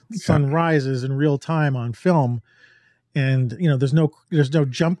sun rises in real time on film. And, there's no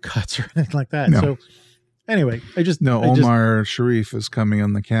jump cuts or anything like that. No. So anyway, Omar Sharif is coming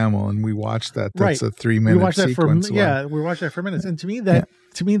on the camel, and we watched that. That's a 3-minute sequence. We watched that for minutes. And to me,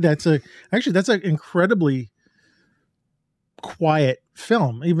 that's an incredibly quiet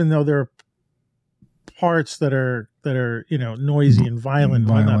film, even though there are parts that are noisy and violent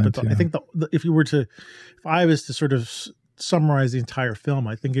and whatnot. But I think if I was to sort of summarize the entire film,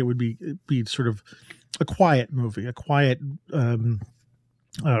 I think it would be sort of a quiet movie, a quiet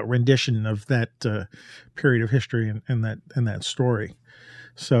rendition of that period of history and that story.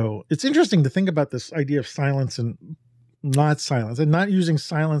 So it's interesting to think about this idea of silence and not silence, and not using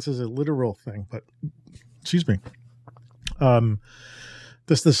silence as a literal thing, but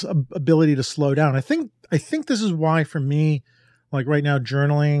this ability to slow down. I think this is why, for me, like right now,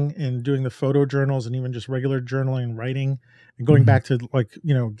 journaling and doing the photo journals and even just regular journaling and writing and going back to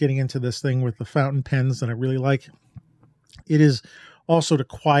getting into this thing with the fountain pens that I really like, it is also to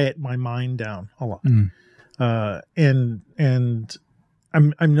quiet my mind down a lot. And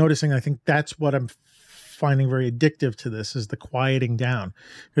I'm noticing, I think that's what I'm finding very addictive to this, is the quieting down,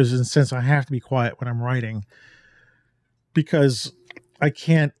 because in a sense I have to be quiet when I'm writing, because I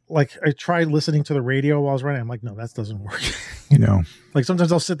can't, like, I tried listening to the radio while I was writing. I'm like, no, that doesn't work. Like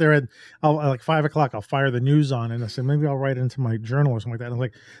sometimes I'll sit there and I'll like 5 o'clock, I'll fire the news on and I say, maybe I'll write it into my journal or something like that. And I'm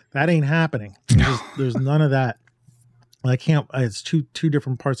like, that ain't happening. There's none of that. I can't, it's two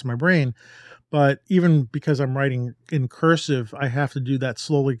different parts of my brain. But even because I'm writing in cursive, I have to do that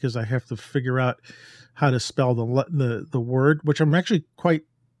slowly, because I have to figure out how to spell the word, which I'm actually quite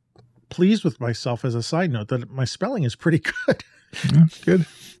pleased with myself, as a side note, that my spelling is pretty good. Yeah, good.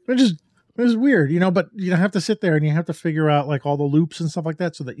 Which is weird, but you have to sit there and you have to figure out like all the loops and stuff like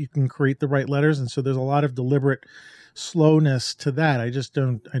that so that you can create the right letters. And so there's a lot of deliberate slowness to that. I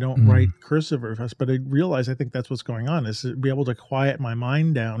don't write cursive or fast, but I realize, I think that's what's going on, is to be able to quiet my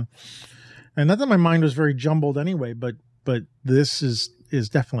mind down. And not that my mind was very jumbled anyway, but this is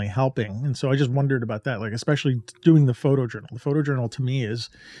definitely helping. And so I just wondered about that, like especially doing the photo journal. The photo journal to me is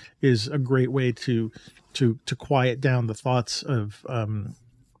a great way to quiet down the thoughts of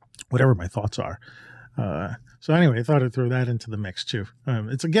whatever my thoughts are. So anyway, I thought I'd throw that into the mix too.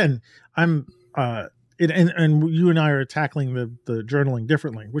 It's, again, and you and I are tackling the journaling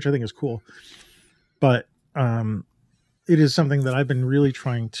differently, which I think is cool. But it is something that I've been really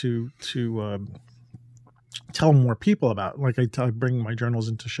trying to tell more people about. Like I bring my journals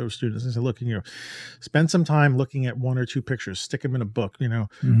into show students and say, look, spend some time looking at 1 or 2 pictures, stick them in a book,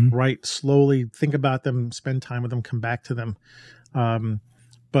 write slowly, think about them, spend time with them, come back to them.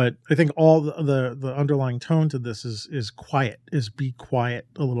 But I think all the underlying tone to this is quiet, is be quiet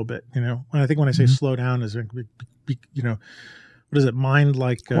a little bit, And I think when I say slow down, is be, what is it? Mind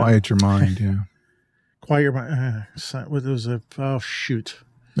like quiet your mind, yeah. Quiet your mind. Oh shoot.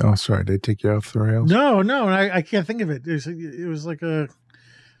 Oh, sorry. Did I take you off the rails? No. I can't think of it. It was like a,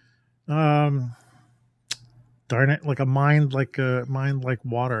 darn it, like a mind like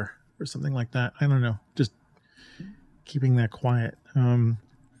water or something like that. I don't know. Just keeping that quiet.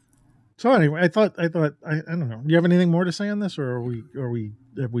 So anyway, I thought I don't know. Do you have anything more to say on this, or have we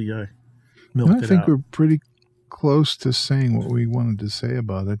milked it out? I think we're pretty close to saying what we wanted to say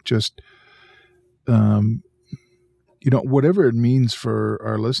about it. Just, whatever it means for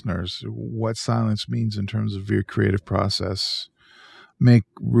our listeners, what silence means in terms of your creative process, make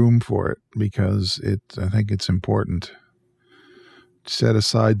room for it, because I think it's important. Set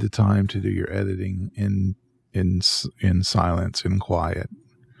aside the time to do your editing in silence, in quiet.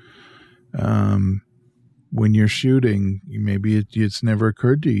 When you're shooting, maybe it's never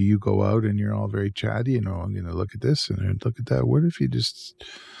occurred to you. You go out and you're all very chatty, I'm going to look at this and look at that. What if you just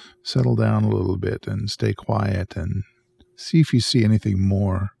settle down a little bit and stay quiet and see if you see anything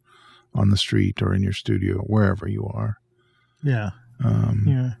more on the street or in your studio, wherever you are. Yeah.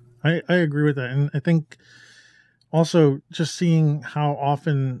 I agree with that. And I think also just seeing how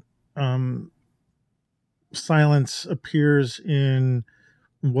often silence appears in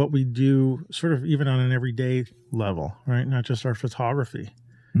what we do, sort of even on an everyday level, right? Not just our photography.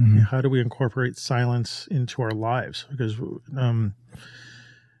 How do we incorporate silence into our lives? Because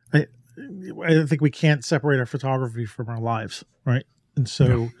I think we can't separate our photography from our lives, right? And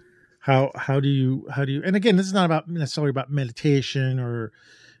so how do you, and again, this is not about necessarily about meditation or,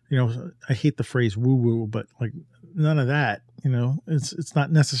 I hate the phrase woo woo, but like none of that, it's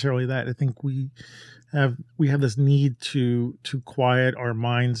not necessarily that. I think we have this need to quiet our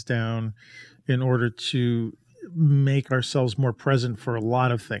minds down in order to make ourselves more present for a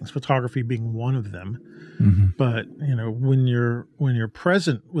lot of things, photography being one of them. Mm-hmm. But when you're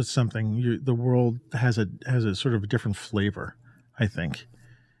present with something, the world has a sort of a different flavor, I think.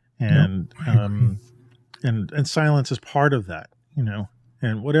 And and silence is part of that,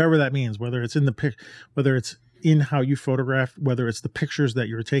 and whatever that means, whether it's in whether it's in how you photograph, whether it's the pictures that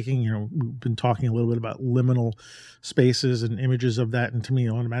you're taking. We've been talking a little bit about liminal spaces and images of that, and to me,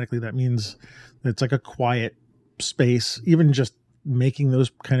 automatically that means it's like a quiet space. Even just making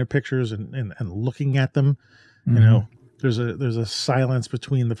those kind of pictures and looking at them, Mm-hmm. there's a silence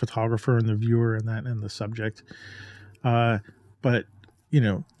between the photographer and the viewer and the subject. But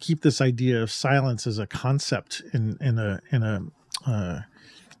keep this idea of silence as a concept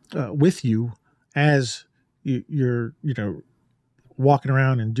with you as you're walking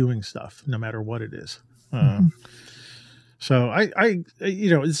around and doing stuff, no matter what it is. So I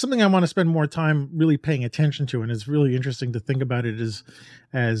it's something I want to spend more time really paying attention to, and it's really interesting to think about it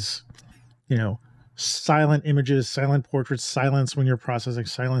as silent images, silent portraits, silence when you're processing,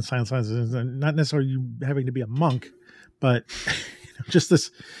 silence, and not necessarily you having to be a monk, but just this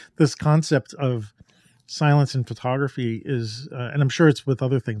concept of silence in photography is, and I'm sure it's with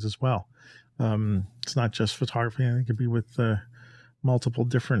other things as well. It's not just photography. I think it could be with multiple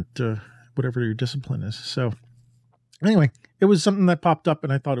different, whatever your discipline is. So anyway, it was something that popped up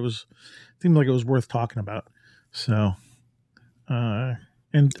and I thought seemed like it was worth talking about. So, cool.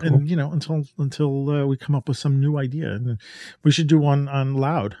 And until we come up with some new idea, and we should do one on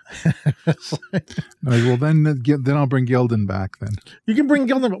loud. Well, then I'll bring Gildan back. Then you can bring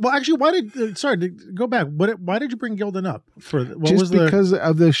Gildan. Well, actually, to go back? Why did you bring Gildan up for? Because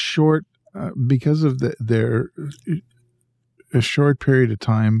of the short, because of a short period of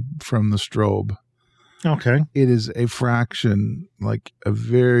time from the strobe. Okay, it is a fraction, like a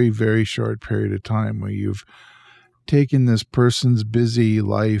very, very short period of time where you've taken this person's busy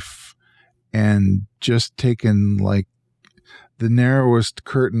life and just taken like the narrowest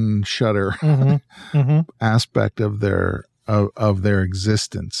curtain shutter aspect of their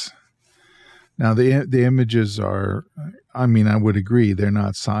existence. Now the images are, I would agree, they're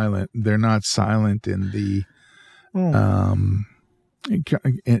not silent. They're not silent in the in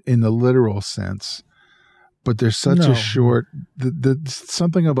the literal sense. But there's such a short,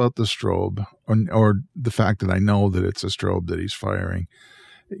 something about the strobe, or the fact that I know that it's a strobe that he's firing,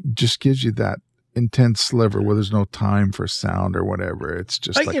 just gives you that intense sliver where there's no time for sound or whatever. It's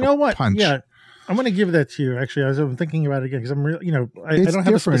just like a punch. Yeah, I'm going to give that to you. Actually, as I'm thinking about it again, because I'm really, I don't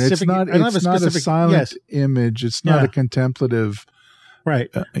have different. a specific. It's not a silent image. It's not a contemplative. Right.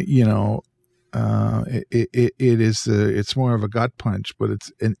 It is. It's more of a gut punch, but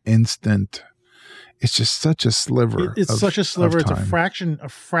it's an instant. It's just such a sliver. It's such a sliver. It's a fraction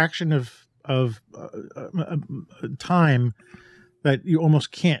of time that you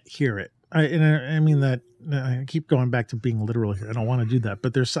almost can't hear it. I mean that. I keep going back to being literal here. I don't want to do that,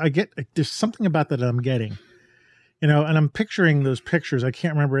 but there's something about that I'm getting, and I'm picturing those pictures. I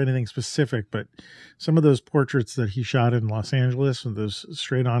can't remember anything specific, but some of those portraits that he shot in Los Angeles with those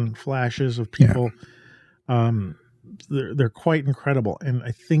straight on flashes of people, they're quite incredible. And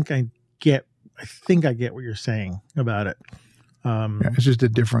I think I get what you're saying about it. It's just a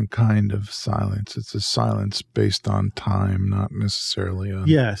different kind of silence. It's a silence based on time, not necessarily on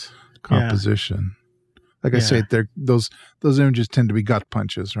composition. Like I say, those images tend to be gut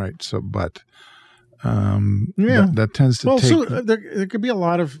punches, right? So, but that tends to take. So there could be a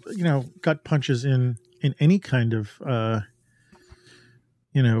lot of gut punches in any kind of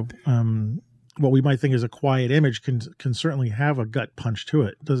what we might think is a quiet image can certainly have a gut punch to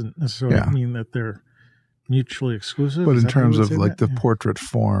it. It doesn't necessarily mean that they're mutually exclusive. But in terms of like the portrait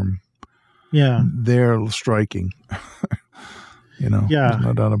form, they're striking. There's no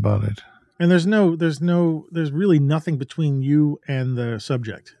doubt about it. And there's really nothing between you and the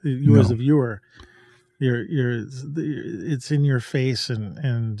subject. You as the viewer, it's in your face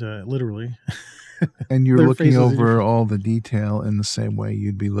and literally. And you're looking over all the detail in the same way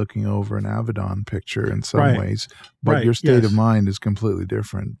you'd be looking over an Avedon picture in some ways, but your state of mind is completely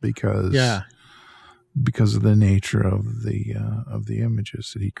different because of the nature of the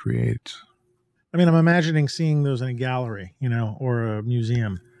images that he creates. I mean, I'm imagining seeing those in a gallery, or a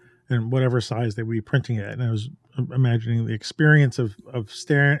museum, and whatever size they would be printing it. And I was imagining the experience of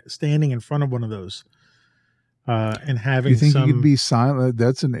standing in front of one of those, and having you think some... you could be silent?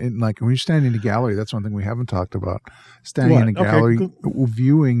 That's like when you're standing in a gallery, that's one thing we haven't talked about. Standing in a gallery,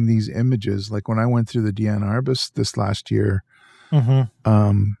 viewing these images. Like when I went through the Diane Arbus this last year,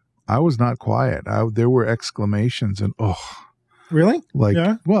 I was not quiet. There were exclamations and really? Like,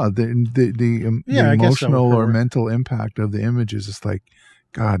 yeah. Well, the emotional or mental impact of the images is like,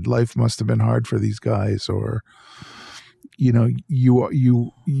 God, life must have been hard for these guys, or you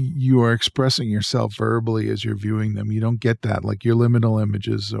are expressing yourself verbally as you're viewing them. You don't get that, like your liminal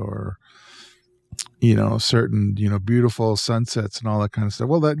images or certain beautiful sunsets and all that kind of stuff.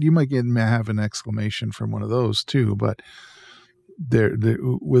 Well, that you might have an exclamation from one of those too, but they're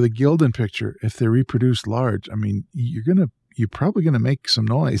with a Gildan picture, if they're reproduced large, I mean, you're probably gonna make some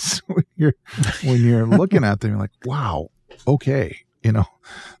noise when you're looking at them. You're like, wow, okay, there's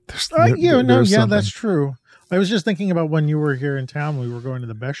that's true. I was just thinking about when you were here in town, we were going to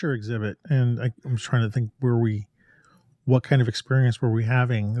the Becher exhibit, and I'm trying to think what kind of experience were we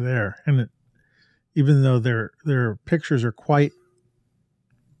having there? And even though their pictures are quite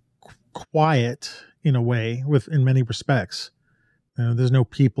quiet in a way, in many respects, there's no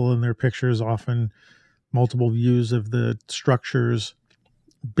people in their pictures, often multiple views of the structures,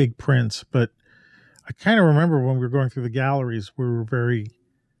 big prints. But I kind of remember when we were going through the galleries, we were very,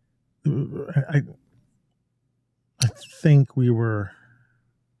 I think we were,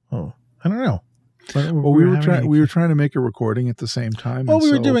 I don't know. Well, we were trying to make a recording at the same time. Well,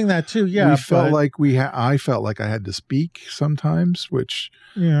 we were doing that too. Yeah. I felt like I had to speak sometimes, which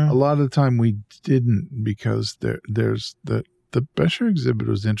a lot of the time we didn't, because there's the Becher exhibit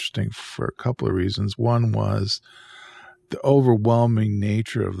was interesting for a couple of reasons. One was the overwhelming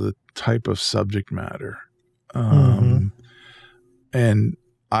nature of the type of subject matter. And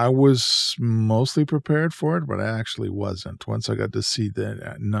I was mostly prepared for it, but I actually wasn't. Once I got to see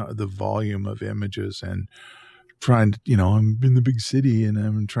the volume of images and trying to, I'm in the big city and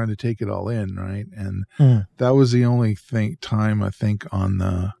I'm trying to take it all in, right? And that was the only time I think on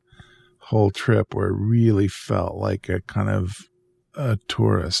the whole trip where it really felt like a kind of a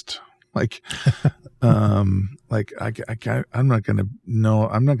tourist. Like, I'm not going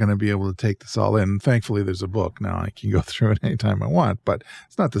to be able to take this all in. Thankfully, there's a book now. I can go through it anytime I want, but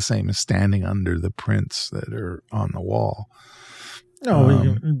it's not the same as standing under the prints that are on the wall.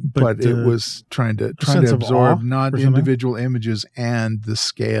 No, but it was trying to absorb not individual images and the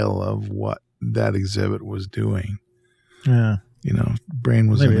scale of what that exhibit was doing. Yeah. Brain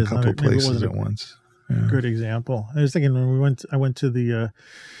was in a couple places at once. Yeah. Good example. I was thinking when I went to the,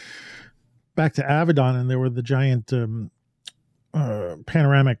 back to Avedon, and there were the giant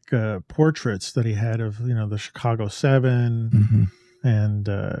panoramic portraits that he had of the Chicago 7 and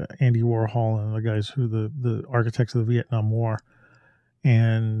Andy Warhol and the guys who the architects of the Vietnam War,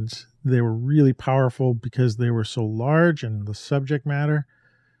 and they were really powerful because they were so large and the subject matter.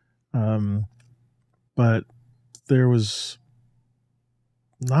 But there was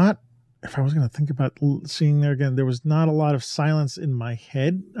not. If I was going to think about seeing there again, there was not a lot of silence in my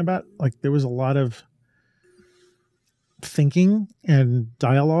head about, like, there was a lot of thinking and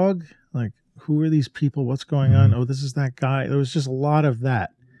dialogue. Like, who are these people? What's going on? Oh, this is that guy. There was just a lot of that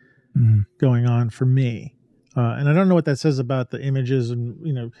going on for me. And I don't know what that says about the images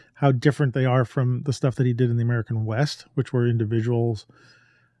and, how different they are from the stuff that he did in the American West, which were individuals,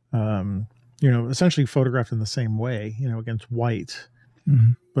 essentially photographed in the same way, against white.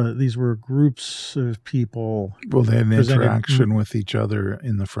 But these were groups of people. Well, they had an interaction with each other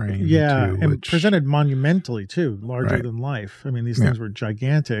in the frame. Yeah, too, and presented monumentally too, larger than life. I mean, these things were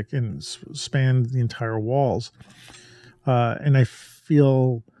gigantic and spanned the entire walls. And I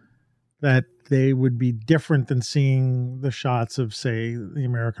feel that they would be different than seeing the shots of, say, the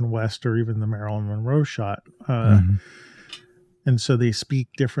American West or even the Marilyn Monroe shot. And so they speak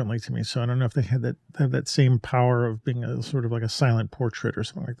differently to me. So I don't know if they have that same power of being a sort of like a silent portrait or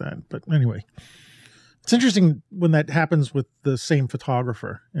something like that. But anyway, it's interesting when that happens with the same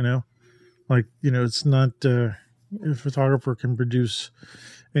photographer, it's not a photographer can produce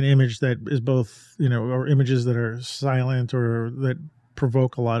an image that is both, or images that are silent or that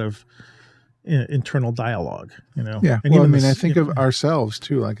provoke a lot of internal dialogue, Yeah. And well, I think of ourselves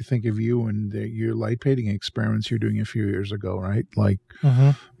too. Like I think of you and your light painting experiments you're doing a few years ago, right? Like,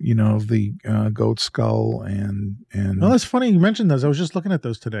 the goat skull and. Well, that's funny you mentioned those. I was just looking at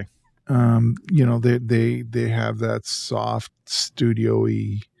those today. They have that soft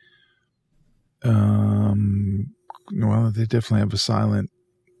studio-y. They definitely have a silent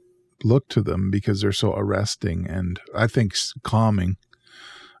look to them because they're so arresting and I think calming.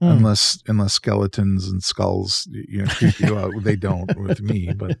 Unless skeletons and skulls, creep you out. They don't with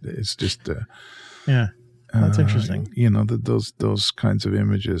me, but it's just, yeah. That's interesting. Those kinds of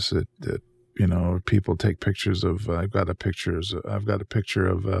images that people take pictures of. I've got a picture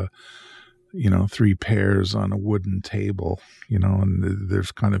of 3 pears on a wooden table, and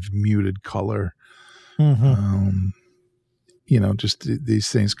there's kind of muted color. Mm-hmm. Just these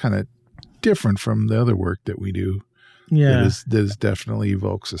things kind of different from the other work that we do. Yeah. That is definitely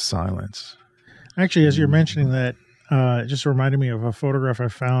evokes a silence. Actually, as you're mentioning that, it just reminded me of a photograph I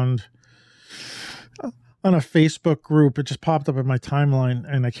found on a Facebook group. It just popped up in my timeline,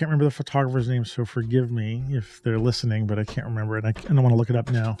 and I can't remember the photographer's name, so forgive me if they're listening, but I can't remember it. I don't want to look it up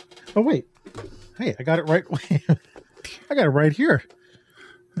now. Oh, wait. Hey, I got it right. I got it right here.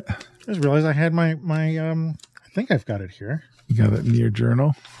 I just realized I had my I think I've got it here. You got it in your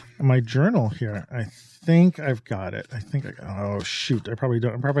journal? My journal here. I think I've got it. Oh, shoot. I probably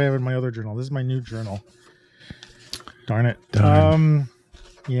don't. I probably have it in my other journal. This is my new journal. Darn it.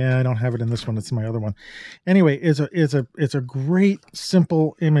 Yeah, I don't have it in this one. It's my other one. Anyway, it's a great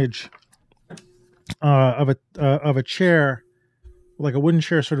simple image of a chair, like a wooden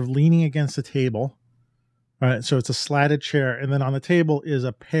chair, sort of leaning against a table. All right, so it's a slatted chair, and then on the table is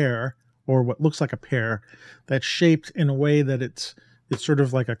a pear, or what looks like a pear, that's shaped in a way that it's sort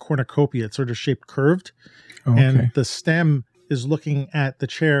of like a cornucopia. It's sort of shaped curved, and the stem is looking at the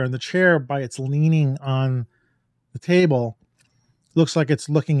chair, and the chair, by its leaning on the table, looks like it's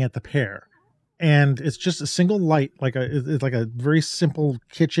looking at the pear. And it's just a single light, it's like a very simple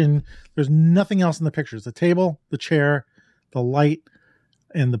kitchen. There's nothing else in the picture. It's the table, the chair, the light,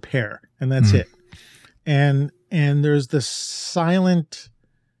 and the pear, and that's it. And there's this silent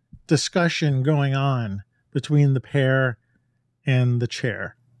discussion going on between the pear and the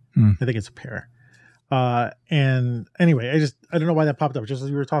chair. I think it's a pear. And anyway, I don't know why that popped up. Just as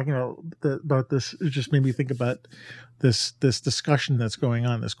you were talking about this, it just made me think about this discussion that's going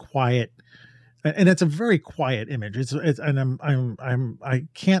on, this quiet, and it's a very quiet image. I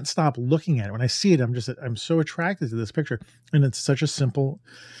can't stop looking at it. When I see it, I'm so attracted to this picture, and it's such a simple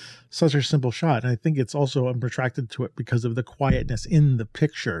shot. And I think it's also, I'm attracted to it because of the quietness in the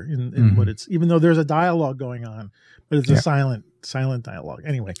picture, in what it's, even though there's a dialogue going on, but it's a silent dialogue.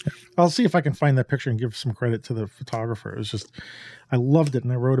 Anyway, I'll see if I can find that picture and give some credit to the photographer. It was just, I loved it.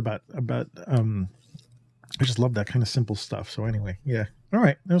 And I wrote about, I just love that kind of simple stuff. So anyway, yeah. All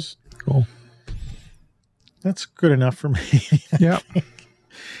right. That was cool. That's good enough for me. Yeah.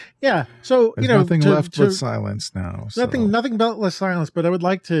 Yeah. So, there's nothing left but silence now. So. Nothing but less silence, but I would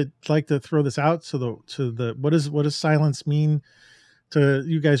like to throw this out. So what does silence mean to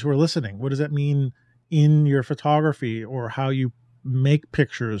you guys who are listening? What does that mean in your photography, or how you make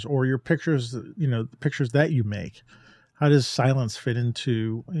pictures, or your pictures, the pictures that you make? How does silence fit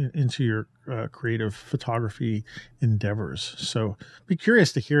into your creative photography endeavors? So be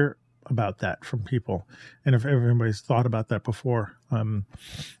curious to hear about that from people, and if everybody's thought about that before. I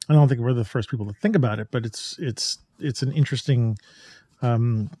don't think we're the first people to think about it, but it's an interesting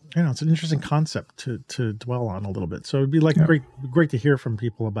it's an interesting concept to dwell on a little bit. So it'd be great to hear from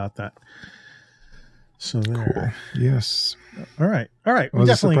people about that. So there. Cool. Yes. All right. It was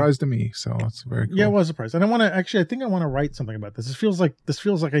a surprise to me, so it's very cool. Yeah, it was a surprise. And I think I want to write something about this. This feels like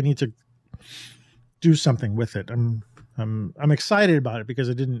I need to do something with it. I'm excited about it because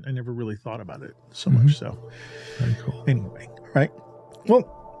I never really thought about it so much. So very cool. Anyway, all right. Well,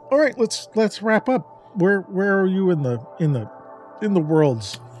 all right, let's wrap up. Where are you in the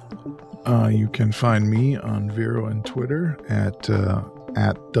worlds? You can find me on Vero and Twitter at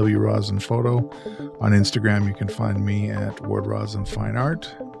WRosinPhoto. On Instagram, you can find me at Ward Rosin Fine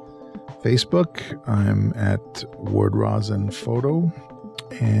Art. Facebook, I'm at Ward Rosin Photo.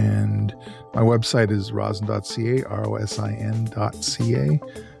 And my website is rosin.ca, rosin.ca.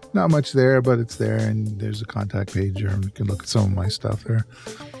 Not much there, but it's there, and there's a contact page, or you can look at some of my stuff there.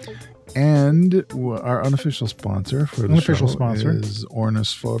 And our unofficial sponsor for the show is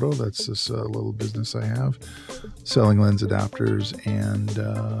Ornis Photo. That's this little business I have, selling lens adapters and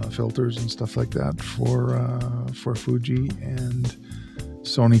filters and stuff like that for Fuji and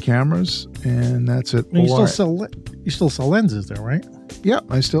Sony cameras, and that's it. You still sell lenses there, right? Yeah,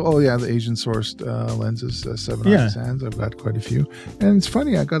 the Asian sourced lenses, 7 Sans. I've got quite a few, and it's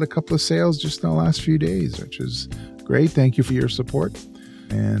funny. I got a couple of sales just in the last few days, which is great. Thank you for your support.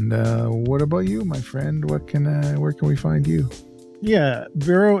 And what about you, my friend? Where can we find you? Yeah,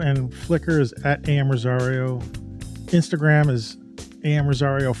 Vero and Flickr is at AM Rosario. Instagram is AM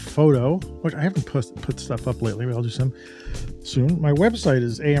Rosario Photo, which I haven't put stuff up lately, but I'll do some soon. My website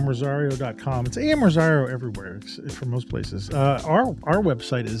is amrosario.com. It's AM Rosario everywhere for most places. Our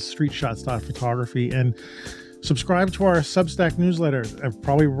website is streetshots.photography, and Subscribe to our Substack newsletter. I'll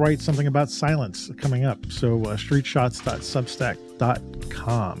probably write something about silence coming up. So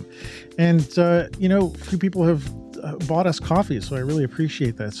streetshots.substack.com. And, a few people have bought us coffee, so I really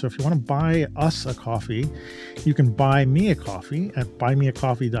appreciate that. So if you want to buy us a coffee, you can buy me a coffee at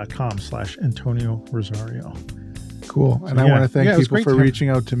buymeacoffee.com/Antonio Rosario. Cool. And I want to thank people for reaching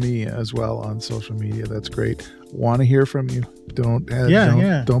out to me as well on social media. That's great. Want to hear from you. Don't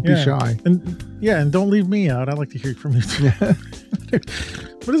be shy. And don't leave me out. I'd like to hear from you too.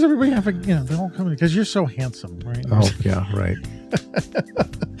 What does everybody have? They're all coming because you're so handsome, right? Oh, yeah, right.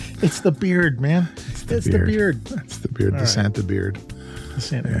 It's the beard, man. It's the beard. It's the beard. The Santa beard. The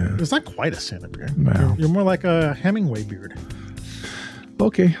Santa beard. It's not quite a Santa beard. No. You're more like a Hemingway beard.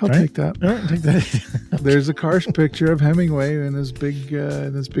 Okay, I'll take that. All right, take that. There's a Karsh picture of Hemingway in his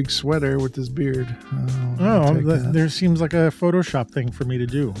big sweater with his beard. There seems like a Photoshop thing for me to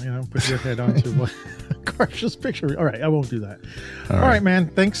do. Put your head onto Karsh's picture. All right, I won't do that. All right, man.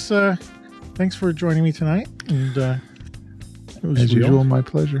 Thanks for joining me tonight. And it was as usual, my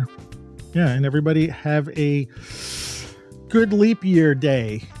pleasure. Yeah, and everybody have a good leap year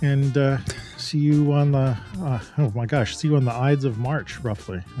day, and see you on the see you on the Ides of March,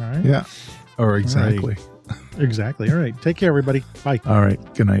 roughly. All right. Yeah. Or exactly. Right. Exactly. All right. Take care, everybody. Bye. All right.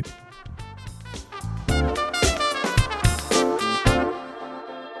 Good night.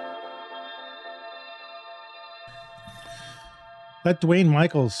 That Dwayne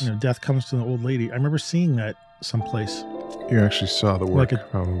Michaels, Death Comes to an Old Lady. I remember seeing that someplace. You actually saw the work,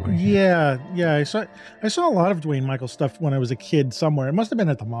 probably. Yeah. I saw a lot of Dwayne Michaels stuff when I was a kid somewhere. It must have been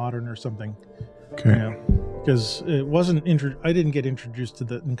at the Modern or something. Okay. Because it wasn't I didn't get introduced to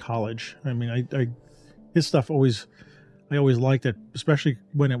that in college. I mean, his stuff I always liked it, especially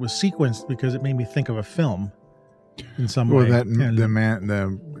when it was sequenced, because it made me think of a film in some way. Well,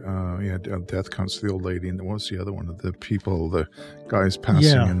 Death Comes to the Old Lady, and what was the other one? The guys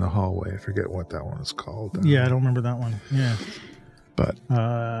passing in the hallway. I forget what that one is called. I don't remember that one. Yeah. But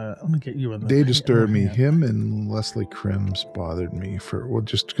let me get you in. They disturbed me. Him and Leslie Crims bothered me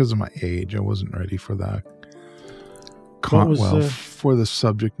just because of my age. I wasn't ready for that. For the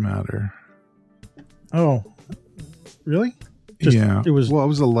subject matter. Oh, really? I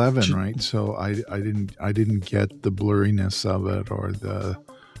was 11, right? So I didn't get the blurriness of it or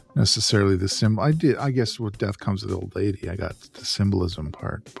necessarily the symbol. I guess with Death Comes to the Old Lady, I got the symbolism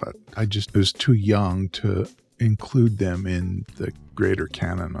part, but I was too young to include them in the greater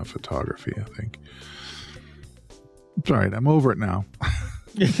canon of photography, I think. It's all right. I'm over it now.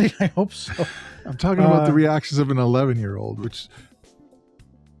 I hope so. I'm talking about the reactions of an 11-year-old, which